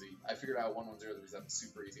super easy. I figured out 11037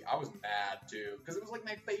 super easy. I was mad too, because it was like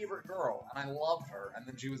my favorite girl, and I loved her, and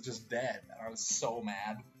then she was just dead, and I was so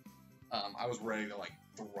mad. I was ready to like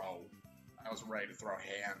throw. I was ready to throw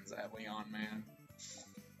hands at Leon, man.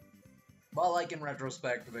 But like in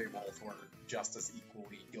retrospect, they both were just as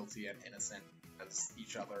equally guilty and innocent as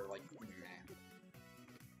each other, like, man. You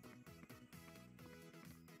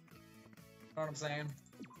know what I'm saying?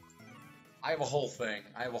 I have a whole thing.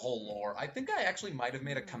 I have a whole lore. I think I actually might have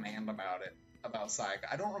made a command about it, about Sayaka.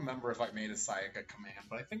 I don't remember if I made a Sayaka command,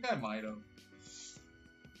 but I think I might have.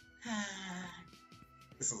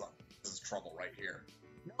 This is trouble right here.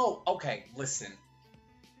 No, okay, listen.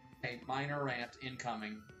 Hey, minor rant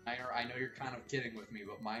incoming. I know you're kind of kidding with me,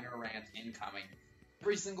 but minor rant incoming.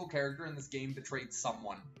 Every single character in this game betrayed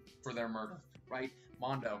someone for their murder, right?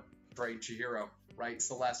 Mondo betrayed Chihiro, right?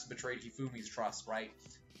 Celeste betrayed Hifumi's trust, right?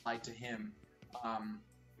 Lied to him.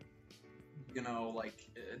 You know, like,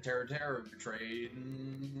 Terra betrayed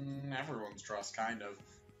everyone's trust, kind of.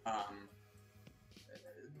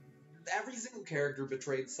 Every single character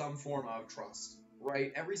betrayed some form of trust,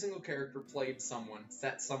 right? Every single character played someone,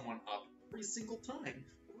 set someone up every single time.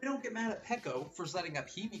 We don't get mad at Peko for setting up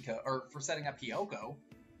Himika, or for setting up Hyoko,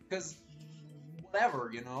 because whatever,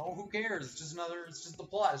 you know, who cares? It's just the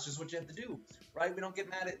plot, it's just what you have to do, right? We don't get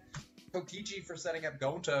mad at Kokichi for setting up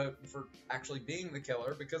Gonta for actually being the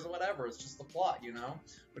killer, because whatever, it's just the plot, you know?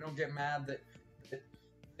 We don't get mad that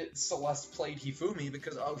Celeste played Hifumi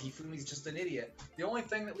because, oh, Hifumi's just an idiot. The only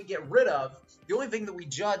thing that we get rid of, the only thing that we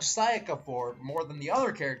judge Sayaka for more than the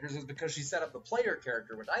other characters is because she set up the player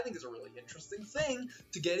character, which I think is a really interesting thing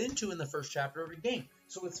to get into in the first chapter of a game.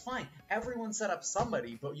 So it's fine. Everyone set up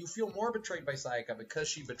somebody, but you feel more betrayed by Sayaka because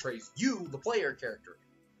she betrays you, the player character.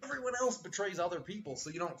 Everyone else betrays other people, so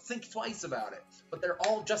you don't think twice about it. But they're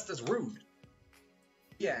all just as rude.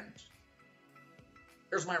 The end.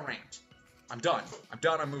 Here's my rant. I'm done.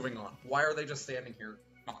 I'm moving on. Why are they just standing here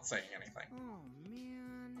not saying anything? Oh,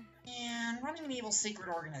 man. Man, running an evil secret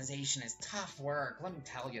organization is tough work. Let me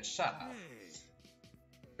tell you, shut up.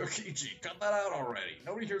 Hey, Kokichi, cut that out already.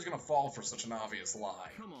 Nobody here's gonna fall for such an obvious lie.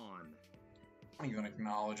 come on. Don't even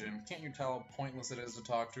acknowledge him. Can't you tell how pointless it is to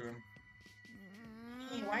talk to him?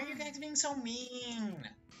 Hey, why are you guys being so mean?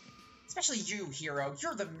 Especially you, Hero.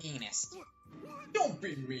 You're the meanest. Don't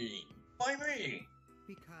be mean. Why me?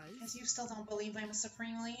 Because you still don't believe I'm a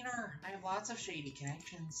supreme leader. I have lots of shady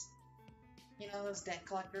connections. You know those debt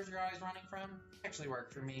collectors you're always running from? Actually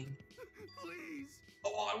work for me. Please.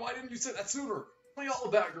 Oh, why didn't you say that sooner? Tell me all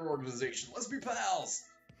about your organization. Let's be pals.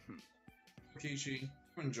 Kokichi,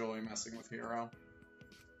 you enjoy messing with Hero.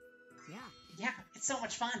 Yeah. Yeah, it's so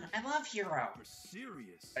much fun. I love Hero. We're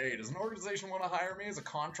serious. Hey, does an organization want to hire me as a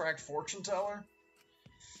contract fortune teller?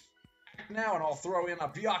 Now, and I'll throw in a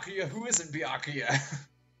Byakuya who isn't Byakuya.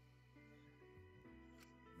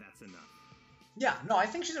 That's enough. Yeah, no, I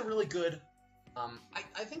think she's a really good,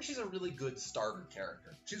 I think she's a really good starter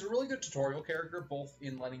character. She's a really good tutorial character, both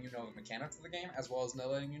in letting you know the mechanics of the game, as well as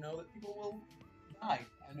letting you know that people will die,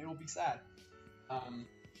 and it'll be sad.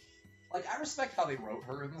 Like, I respect how they wrote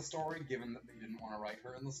her in the story, given that they didn't want to write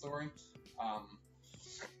her in the story.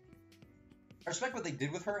 I respect what they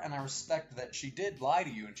did with her, and I respect that she did lie to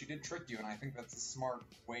you, and she did trick you, and I think that's a smart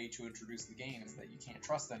way to introduce the game, is that you can't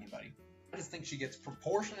trust anybody. I just think she gets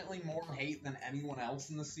proportionately more hate than anyone else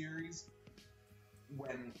in the series,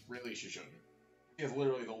 when really she shouldn't. She has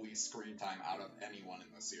literally the least screen time out of anyone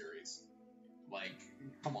in the series. Like,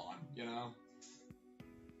 come on, you know?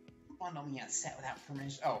 Bundle me in a set without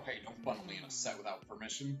permission. Oh, hey, don't bundle me in a set without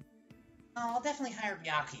permission. Oh, I'll definitely hire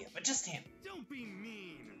Byakuya, but just him. Don't be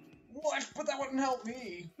mean. What? But that wouldn't help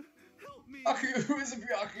me! Help me. Byakuya, who isn't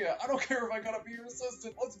Byakuya? I don't care if I gotta be your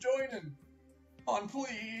assistant, let's join him! Come on,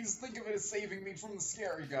 please, think of it as saving me from the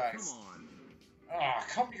scary guys. Come on. Ah,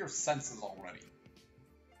 come to your senses already.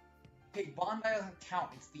 Hey, Bandai doesn't count,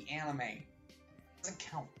 it's the anime. It doesn't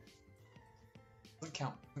count. Doesn't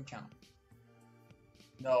count, doesn't count.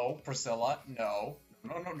 No, Priscilla, no.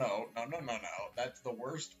 No. That's the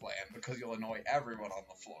worst plan, because you'll annoy everyone on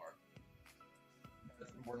the floor.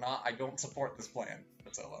 I don't support this plan,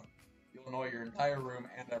 Priscilla. You'll annoy your entire room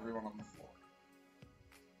and everyone on the floor.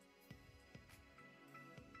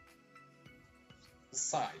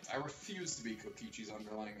 Besides, I refuse to be Kokichi's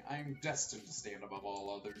underling. I am destined to stand above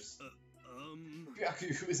all others.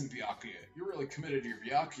 Byakuya who isn't Byakuya. You're really committed to your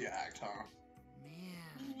Byakuya act, huh?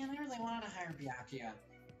 Man, I really wanted to hire Byakuya.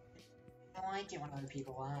 I don't like it when other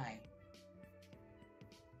people lie.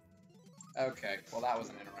 Okay, well that was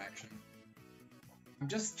an interaction. I'm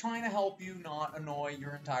just trying to help you not annoy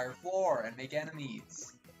your entire floor and make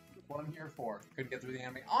enemies. That's what I'm here for. Couldn't get through the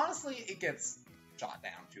anime. Honestly, it gets shot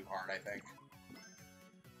down too hard, I think.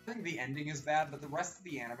 I think the ending is bad, but the rest of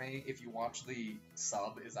the anime, if you watch the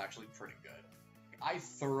sub, is actually pretty good. I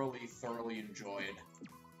thoroughly enjoyed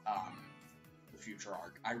the future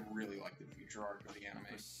arc. I really like the future arc of the anime.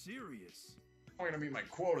 We're serious. I'm gonna meet my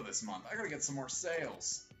quota this month. I gotta get some more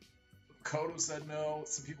sales. Kodo said no.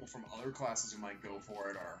 Some people from other classes who might go for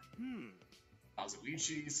it are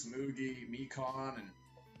Azuichi, Smugi, Mikon, and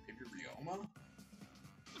maybe Ryoma?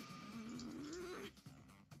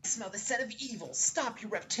 I smell the scent of evil. Stop, you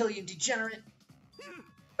reptilian degenerate.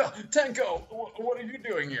 Tenko, what are you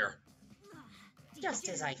doing here? Just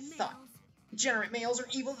as I thought. Degenerate males are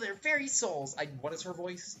evil to their very souls. What is her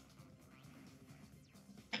voice?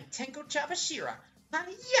 I'm Tenko Chabashira.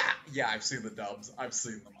 Yeah! Yeah, I've seen the dubs. I've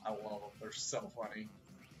seen them. I love them. They're so funny.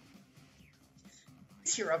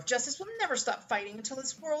 This hero of justice will never stop fighting until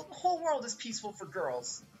this whole world is peaceful for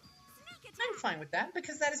girls. I'm fine with that,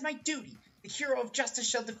 because that is my duty. The hero of justice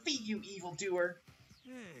shall defeat you, evildoer.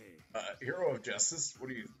 Hey. Hero of justice? What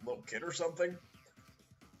are you, little kid or something?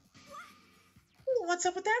 What's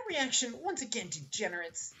up with that reaction? Once again,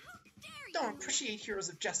 degenerates. Don't appreciate heroes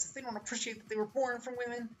of justice. They don't appreciate that they were born from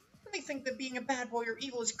women. They think that being a bad boy or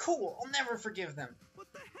evil is cool. I'll never forgive them. What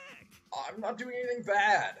the heck? I'm not doing anything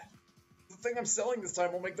bad. The thing I'm selling this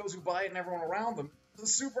time will make those who buy it and everyone around them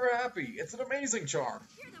super happy. It's an amazing charm.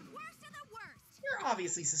 You're the worst of the worst. You're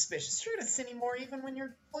obviously suspicious. You're gonna sin anymore even when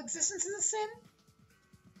your whole existence is a sin?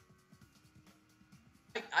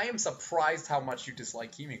 I am surprised how much you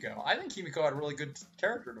dislike Kimiko. I think Kimiko had really good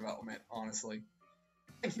character development, honestly.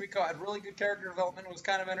 I think Kimiko had really good character development and was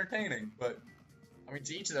kind of entertaining, but, I mean,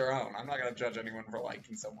 to each their own. I'm not going to judge anyone for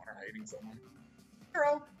liking someone or hating someone.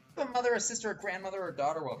 Hero, a mother, a sister, a grandmother, or a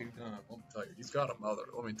daughter, well, Let me tell you, he's got a mother.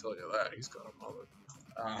 Let me tell you that. He's got a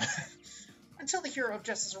mother. until the hero of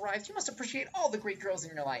justice arrives, you must appreciate all the great girls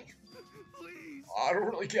in your life. Please. I don't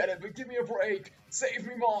really get it, but give me a break. Save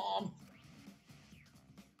me, Mom.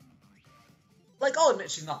 Like, I'll admit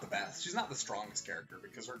she's not the best. She's not the strongest character,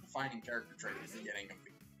 because her defining character trait at the beginning of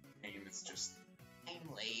the game is just,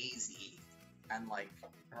 I'm lazy. and, like,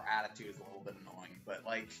 her attitude is a little bit annoying, but,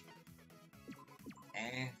 like,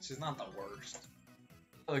 she's not the worst.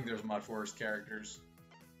 I think there's much worse characters.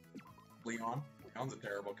 Leon. Leon's a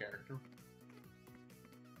terrible character.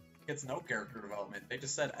 Gets no character development. They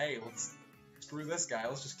just said, hey, let's screw this guy,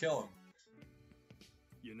 let's just kill him.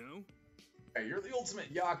 You know? Hey, you're the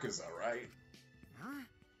ultimate Yakuza, right? Huh?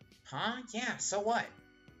 Huh? Yeah, so what?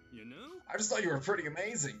 You know? I just thought you were pretty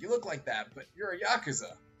amazing. You look like that, but you're a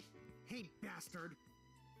Yakuza. Hey, bastard.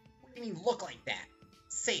 What do you mean look like that?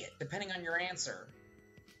 Say it, depending on your answer.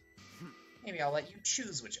 Maybe I'll let you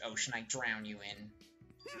choose which ocean I drown you in.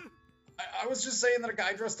 I was just saying that a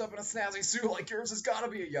guy dressed up in a snazzy suit like yours has gotta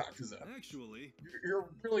be a Yakuza. Actually, You're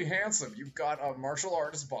really handsome. You've got a martial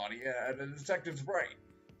artist body and a detective's brain.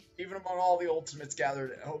 Even among all the ultimates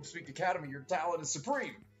gathered at Hope Speak Academy, your talent is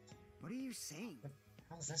supreme. What are you saying?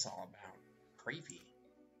 How's this all about? Creepy.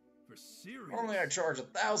 for serious. Normally I charge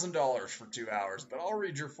 $1,000 for 2 hours, but I'll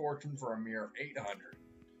read your fortune for a mere $800.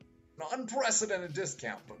 An unprecedented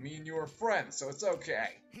discount, but me and you are friends, so it's okay.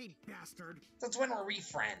 Hey, bastard. Since when were we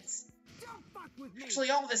friends? Don't fuck with me. Actually,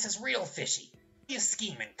 all this is real fishy. You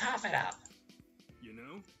scheming, cough it up. You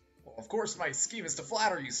know? Well, of course my scheme is to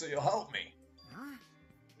flatter you so you'll help me. Huh?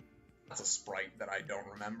 That's a sprite that I don't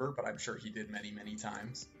remember, but I'm sure he did many, many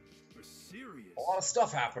times. For serious. A lot of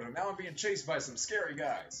stuff happened, and now I'm being chased by some scary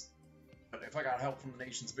guys. But if I got help from the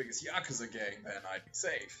nation's biggest Yakuza gang, then I'd be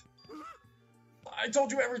safe. I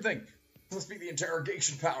told you everything! This must be the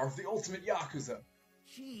interrogation power of the ultimate Yakuza.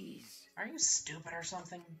 Jeez. Are you stupid or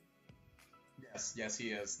something? Yes, he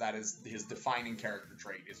is. That is his defining character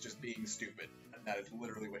trait, is just being stupid. And that is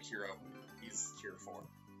literally what Hiro is here for.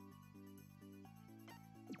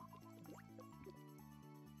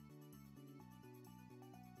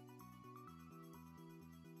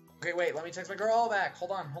 Okay, wait, let me text my girl back.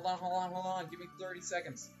 Hold on. Give me 30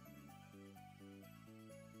 seconds.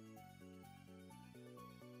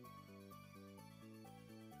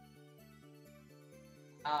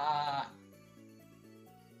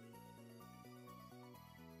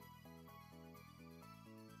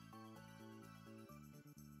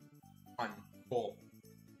 Cool.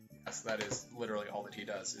 Yes, that is literally all that he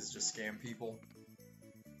does, is just scam people.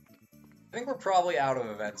 I think we're probably out of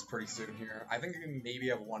events pretty soon here. I think we can maybe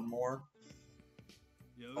have one more.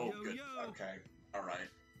 Yo, Oh, yo, good. yo. Okay. Alright.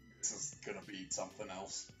 This is gonna be something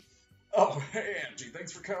else. Oh, hey, Angie.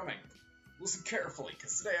 Thanks for coming. Listen carefully,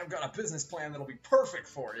 because today I've got a business plan that'll be perfect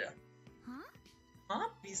for you. Huh? Huh?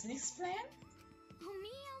 Business plan? Oh me,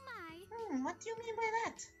 oh my. What do you mean by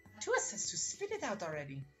that? Two has to spit it out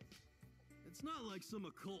already. It's not like some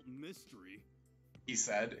occult mystery. He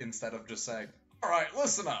said, instead of just saying, alright,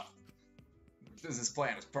 listen up. The business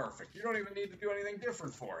plan is perfect. You don't even need to do anything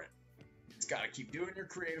different for it. You just gotta keep doing your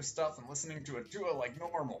creative stuff and listening to it like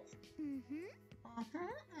normal.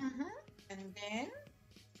 And then?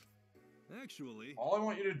 Actually, All I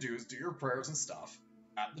want you to do is do your prayers and stuff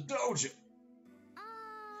at the dojo.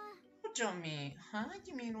 What do you mean? Huh?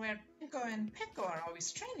 You mean where Pinko and Peko are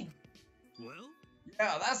always training? well,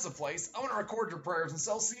 Yeah, that's the place. I want to record your prayers and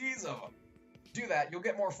sell CDs of them. Do that, you'll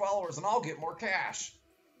get more followers and I'll get more cash.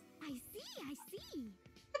 I see.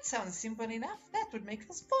 That sounds simple enough. That would make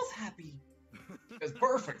us both happy. It's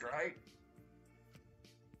perfect, right?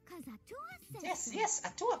 Cause Atua said Yes,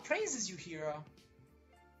 Atua praises you, Hero.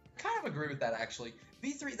 Kind of agree with that, actually.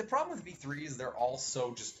 V3, the problem with V3 is they're all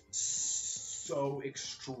so so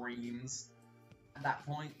extremes at that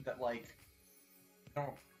point that, like, I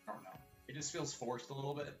don't know. It just feels forced a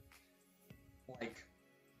little bit. Like,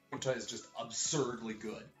 Kota is just absurdly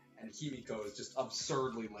good, and Himiko is just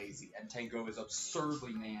absurdly lazy, and Tenko is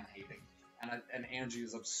absurdly man-hating, and Angie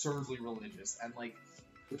is absurdly religious, and, like,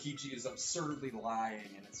 Kokichi is absurdly lying,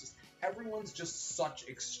 and it's just, everyone's just such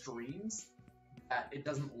extremes that it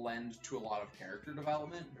doesn't lend to a lot of character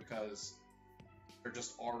development, because they're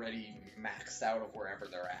just already maxed out of wherever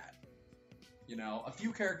they're at. You know, a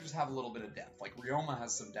few characters have a little bit of depth. Like, Ryoma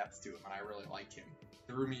has some depth to him, and I really like him.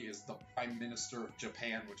 Hirumi is the Prime Minister of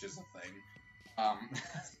Japan, which is a thing.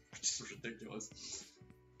 Which is ridiculous.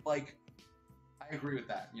 Like, I agree with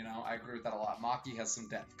that, you know? I agree with that a lot. Maki has some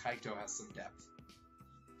depth. Kaito has some depth.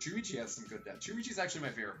 Shuichi has some good depth. Shuichi's actually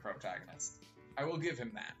my favorite protagonist. I will give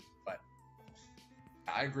him that, but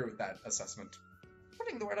I agree with that assessment.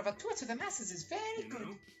 Putting the word of Atua to the masses is very good.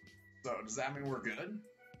 So, does that mean we're good?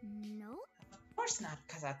 No. Of course not,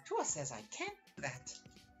 because Atua says I can't do that.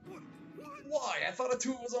 Why? I thought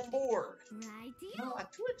Atua was on board. Right, dear? No,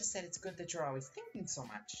 Atua just said it's good that you're always thinking so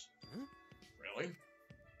much. Really?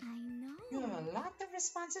 I know. You have a lot of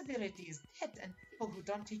responsibilities, debt, and people who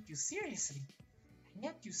don't take you seriously. And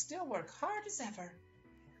yet you still work hard as ever.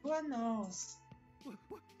 Who knows?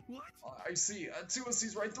 What? I see. Atua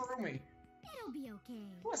sees right through me. It'll be okay.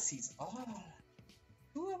 Atua sees all.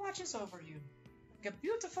 Atua watches over you. Like a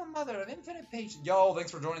beautiful mother of infinite patience. Yo,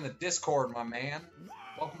 thanks for joining the Discord, my man.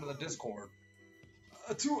 Welcome to the Discord.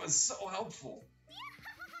 Atua is so helpful.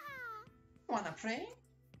 Wanna pray?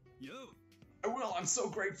 Yo. I will. I'm so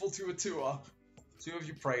grateful to Atua. Two of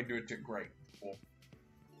you prayed to it. Great. Cool.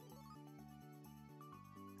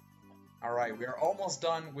 Alright, we are almost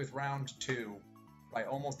done with round 2. By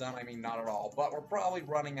almost done, I mean not at all. But we're probably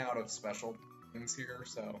running out of special things here,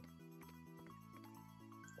 so...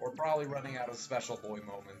 We're probably running out of special boy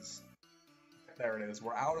moments. There it is.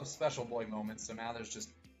 We're out of special boy moments, so now there's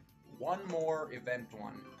just one more event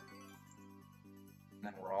one. And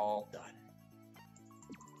then we're all done.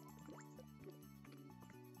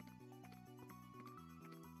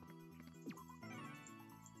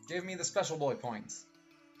 Give me the special boy points.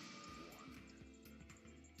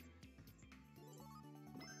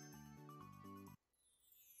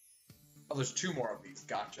 Oh, there's 2 more of these.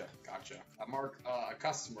 Gotcha, gotcha. A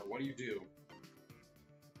customer, what do? You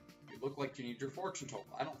look like you need your fortune told.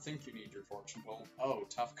 I don't think you need your fortune told. Oh,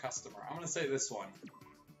 tough customer. I'm gonna say this one.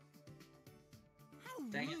 How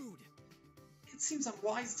Dang it. rude. It seems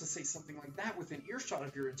unwise to say something like that within earshot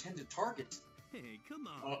of your intended target. Hey, come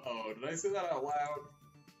on. Uh-oh, did I say that out loud?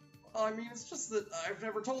 Well, I mean, it's just that I've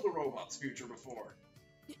never told a robot's future before.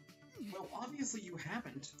 Well, obviously you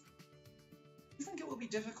haven't. You think it will be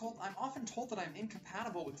difficult? I'm often told that I'm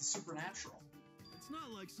incompatible with the supernatural. It's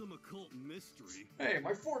not like some occult mystery. Hey,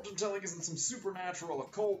 my fortune telling isn't some supernatural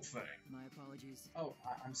occult thing. My apologies. Oh,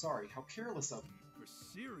 I'm sorry. How careless of me. For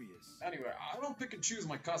serious. Anyway, I don't pick and choose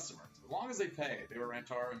my customers. As long as they pay. They were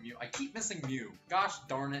Antara and Mew. I keep missing Mew. Gosh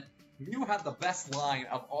darn it. Mew had the best line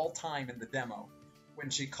of all time in the demo. When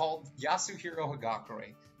she called Yasuhiro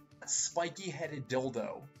Hagakure a spiky-headed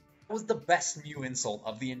dildo. That was the best Mew insult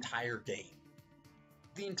of the entire game.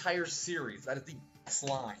 The entire series. That is the best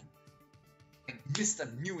line. I missed a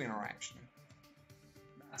Mew interaction.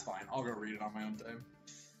 That's fine. I'll go read it on my own time.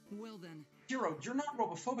 Well then. Hero, you're not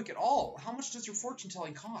robophobic at all. How much does your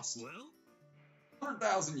fortune-telling cost? Well?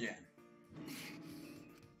 100,000 yen.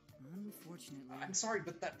 Unfortunately. I'm sorry,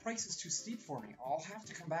 but that price is too steep for me. I'll have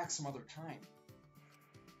to come back some other time.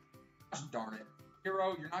 Gosh darn it.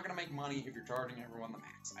 Hero, you're not gonna make money if you're charging everyone the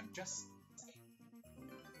max. I'm just saying.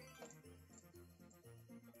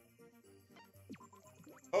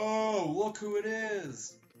 Oh, look who it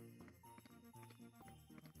is!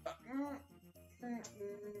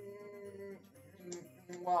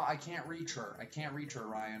 Well, I can't reach her. I can't reach her,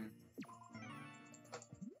 Ryan.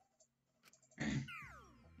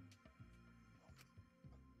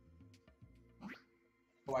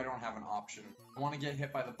 Oh, I don't have an option. I want to get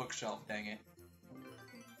hit by the bookshelf, dang it.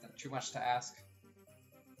 Is that too much to ask?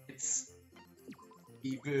 It's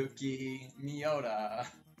Ibuki Miyota.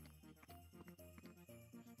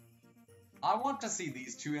 I want to see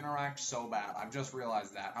these two interact so bad. I've just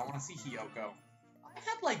realized that. I want to see Hiyoko. I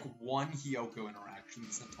had like one Hiyoko interaction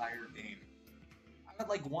this entire game. I had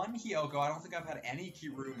like one Hiyoko. I don't think I've had any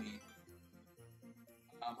Kirumi.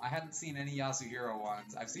 I hadn't seen any Yasuhiro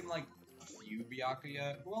ones. I've seen like a few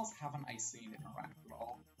Byakuya. Who else haven't I seen interact at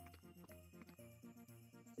all?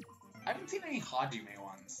 I haven't seen any Hajime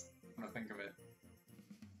ones, come to think of it.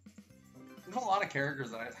 There's a lot of characters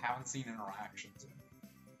that I just haven't seen interactions in.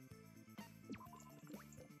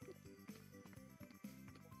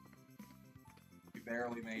 We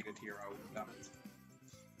barely made it, Hero. We've done it.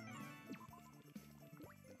 I'm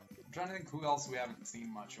trying to think who else we haven't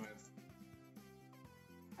seen much with.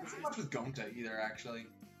 I haven't seen much with Gonta either, actually.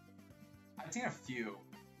 I've seen a few,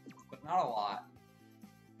 but not a lot.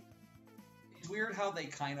 It's weird how they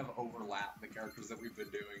kind of overlap the characters that we've been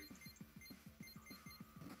doing.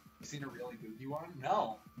 You seen a really boogie one?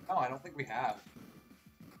 No. No, I don't think we have.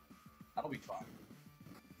 That'll be fun.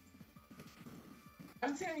 I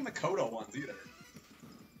haven't seen any Makoto ones either.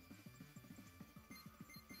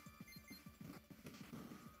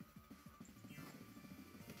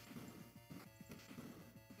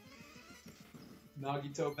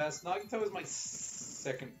 Nagito best. Nagito is my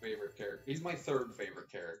second favorite character. He's my third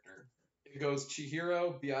favorite character. It goes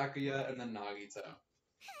Chihiro, Byakuya, and then Nagito.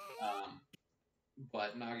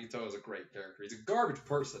 But Nagito is a great character. He's a garbage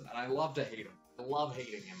person, and I love to hate him. I love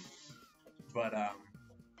hating him. But,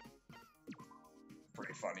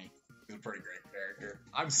 pretty funny. He's a pretty great character.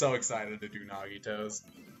 I'm so excited to do Nagito's.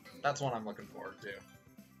 That's one I'm looking forward to.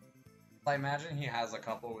 I imagine he has a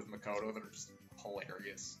couple with Makoto that are just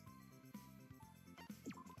hilarious.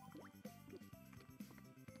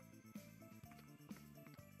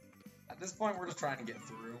 At this point, we're just trying to get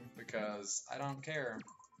through, because I don't care.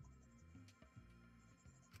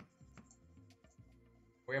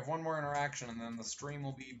 We have one more interaction, and then the stream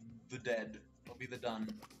will be the dead. It'll be the done.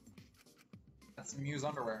 That's Muse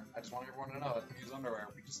underwear. I just want everyone to know that's Muse underwear.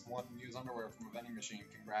 We just want Muse underwear from a vending machine.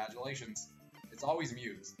 Congratulations. It's always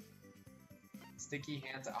Muse. Sticky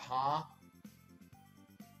hands. Huh?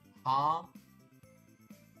 Huh?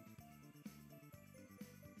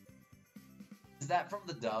 Is that from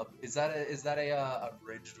the dub? Is that a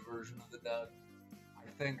abridged version of the dub?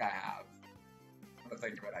 I think I have. I'm gonna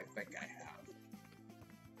think of it. I think I have.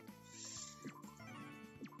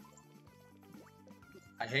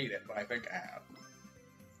 I hate it, but I think I have.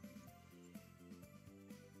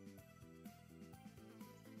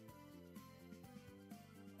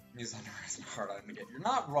 Muse underwear is a hard item to get. You're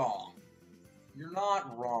not wrong. You're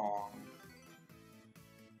not wrong.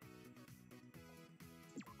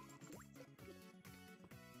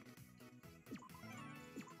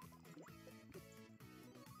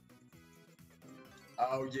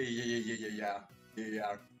 Oh,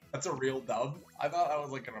 yeah. That's a real dub? I thought that was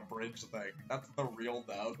like an abridged thing. That's the real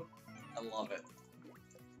dub? I love it.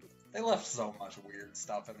 They left so much weird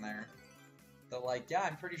stuff in there. They're like, yeah,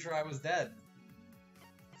 I'm pretty sure I was dead.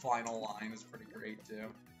 Final line is pretty great,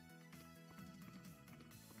 too.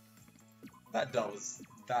 That dub was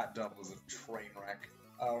a train wreck.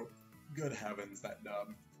 Oh, good heavens, that dub.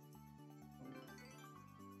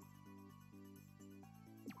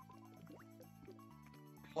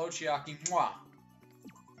 Hello, Chiaki. Mwah.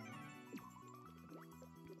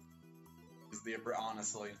 Is the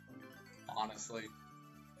honestly,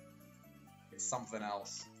 it's something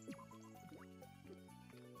else.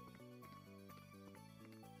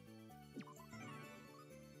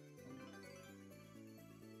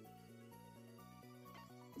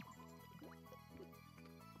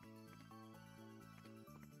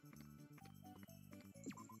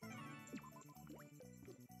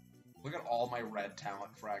 Look at all my red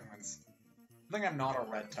talent fragments. I think I'm not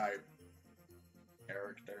a red type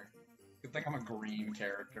character. I think I'm a green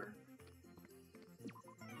character.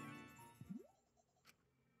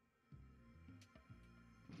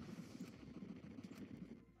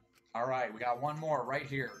 Alright, we got one more right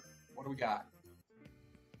here. What do we got?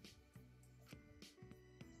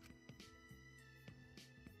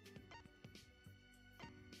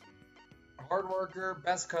 Hard worker,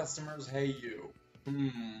 best customers, hey you.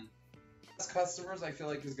 Best customers, I feel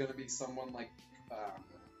like is gonna be someone like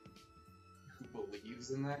who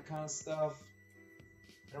believes in that kind of stuff.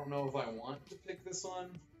 I don't know if I want to pick this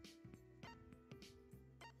one.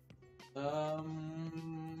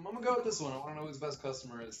 I'm gonna go with this one. I want to know who his best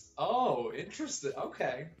customer is. Oh, interesting.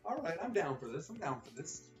 Okay, all right. I'm down for this. How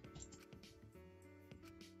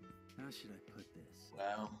should I put this?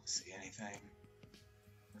 Well, see anything?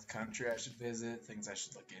 The country I should visit, things I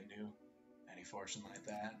should look into. Any fortune like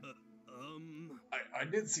that? I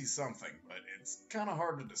did see something, but it's kind of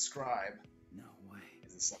hard to describe. No way.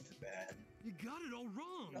 Is it something bad? You got it all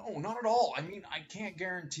wrong. No, not at all. I mean, I can't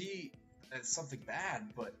guarantee that it's something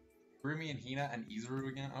bad, but Rumi and Hina and Izuru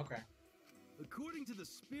again? Okay. According to the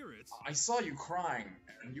spirits... I saw you crying,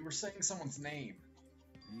 and you were saying someone's name.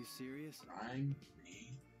 Are you serious? Crying?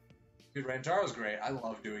 Me? Dude, Rantaro's great. I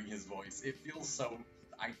love doing his voice. It feels so...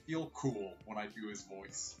 I feel cool when I do his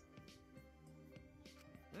voice.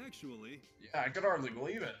 Actually... Yeah, I could hardly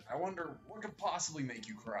believe it. I wonder what could possibly make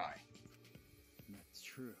you cry. That's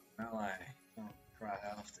true. Well, I don't cry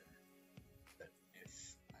often. But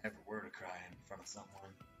if I ever were to cry in front of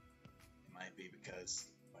someone, it might be because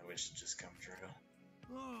my wish had just come true.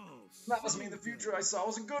 Oh, That must mean the future I saw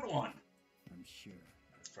was a good one. I'm sure.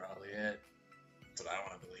 That's probably it. That's what I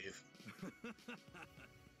want to believe.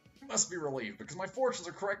 You must be relieved, because my fortunes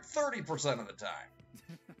are correct 30% of the time.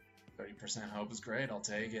 30% hope is great, I'll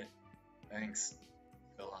take it. Thanks.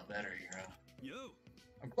 Feel a lot better, hero. Yo,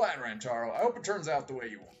 I'm glad, Rantaro. I hope it turns out the way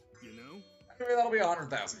you want. you know? Maybe that'll be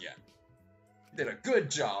 100,000 yen. Did a good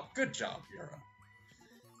job. Good job, Hero.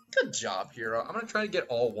 Good job, Hero. I'm gonna try to get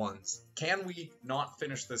all ones. Can we not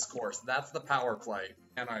finish this course? That's the power play.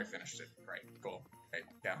 And I finished it. Great. Cool. Okay,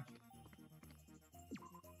 yeah.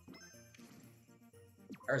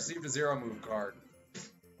 I received a 0 move card.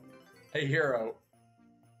 Hey, Hero.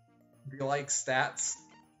 Do you like stats?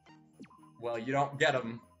 Well, you don't get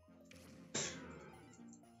them.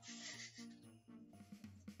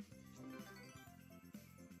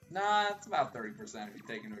 Nah, it's about 30% if you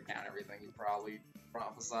take into account everything you probably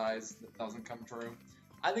prophesize that doesn't come true.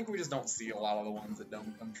 I think we just don't see a lot of the ones that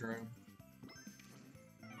don't come true.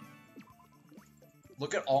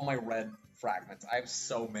 Look at all my red fragments. I have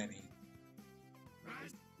so many.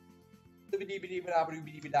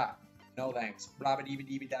 No thanks.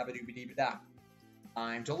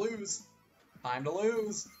 Time to lose. Time to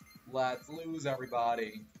lose. Let's lose,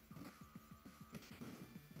 everybody.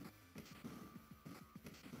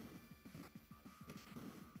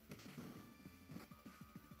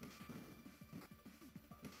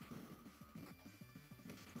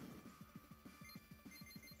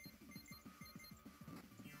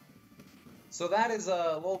 So that is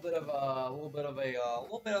a little bit of a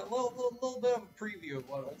preview of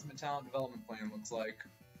what Ultimate Talent Development Plan looks like.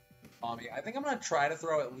 I think I'm gonna try to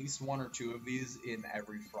throw at least 1 or 2 of these in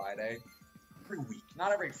every Friday, every week.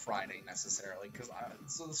 Not every Friday necessarily, because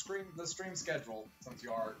so the stream schedule, since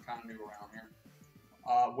you are kind of new around here.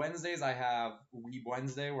 Wednesdays I have Weeb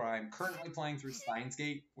Wednesday, where I'm currently playing through Steins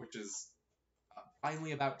Gate, which is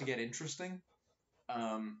finally about to get interesting.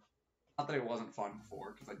 Not that it wasn't fun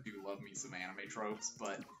before, because I do love me some anime tropes,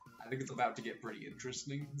 but I think it's about to get pretty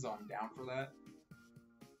interesting, so I'm down for that.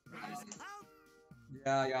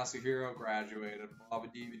 Yeah, Yasuhiro graduated.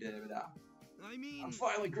 I'm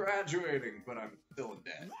finally graduating, but I'm still in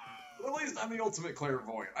debt. But at least I'm the ultimate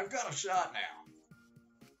clairvoyant. I've got a shot now.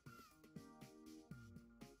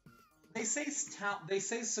 They say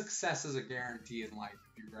success is a guarantee in life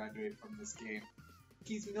if you graduate from this game.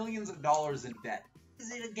 He's millions of dollars in debt.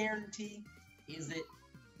 Is it a guarantee? Is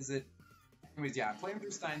it? Anyways, yeah, I'm playing through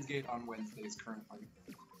Steins Gate on Wednesdays currently.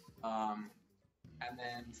 And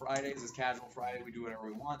then Fridays is Casual Friday. We do whatever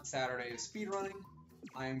we want. Saturday is speedrunning.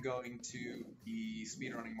 I am going to be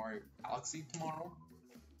speedrunning Mario Galaxy tomorrow.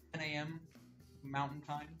 10 a.m. Mountain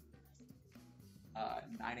Time.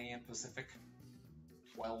 9 a.m. Pacific.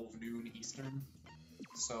 12 noon Eastern.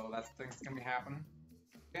 So that's going to be happening.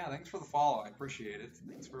 Yeah, thanks for the follow. I appreciate it.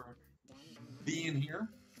 Thanks for being here.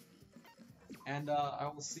 And I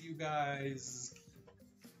will see you guys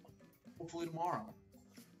hopefully tomorrow.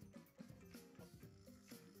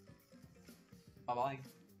 Bye-bye.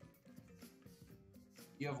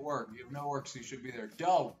 You have work. You have no work, so you should be there.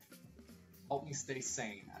 Dope! Help me stay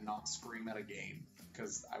sane and not scream at a game,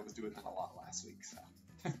 because I was doing that a lot last week, so.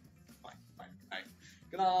 Bye.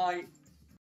 Good night.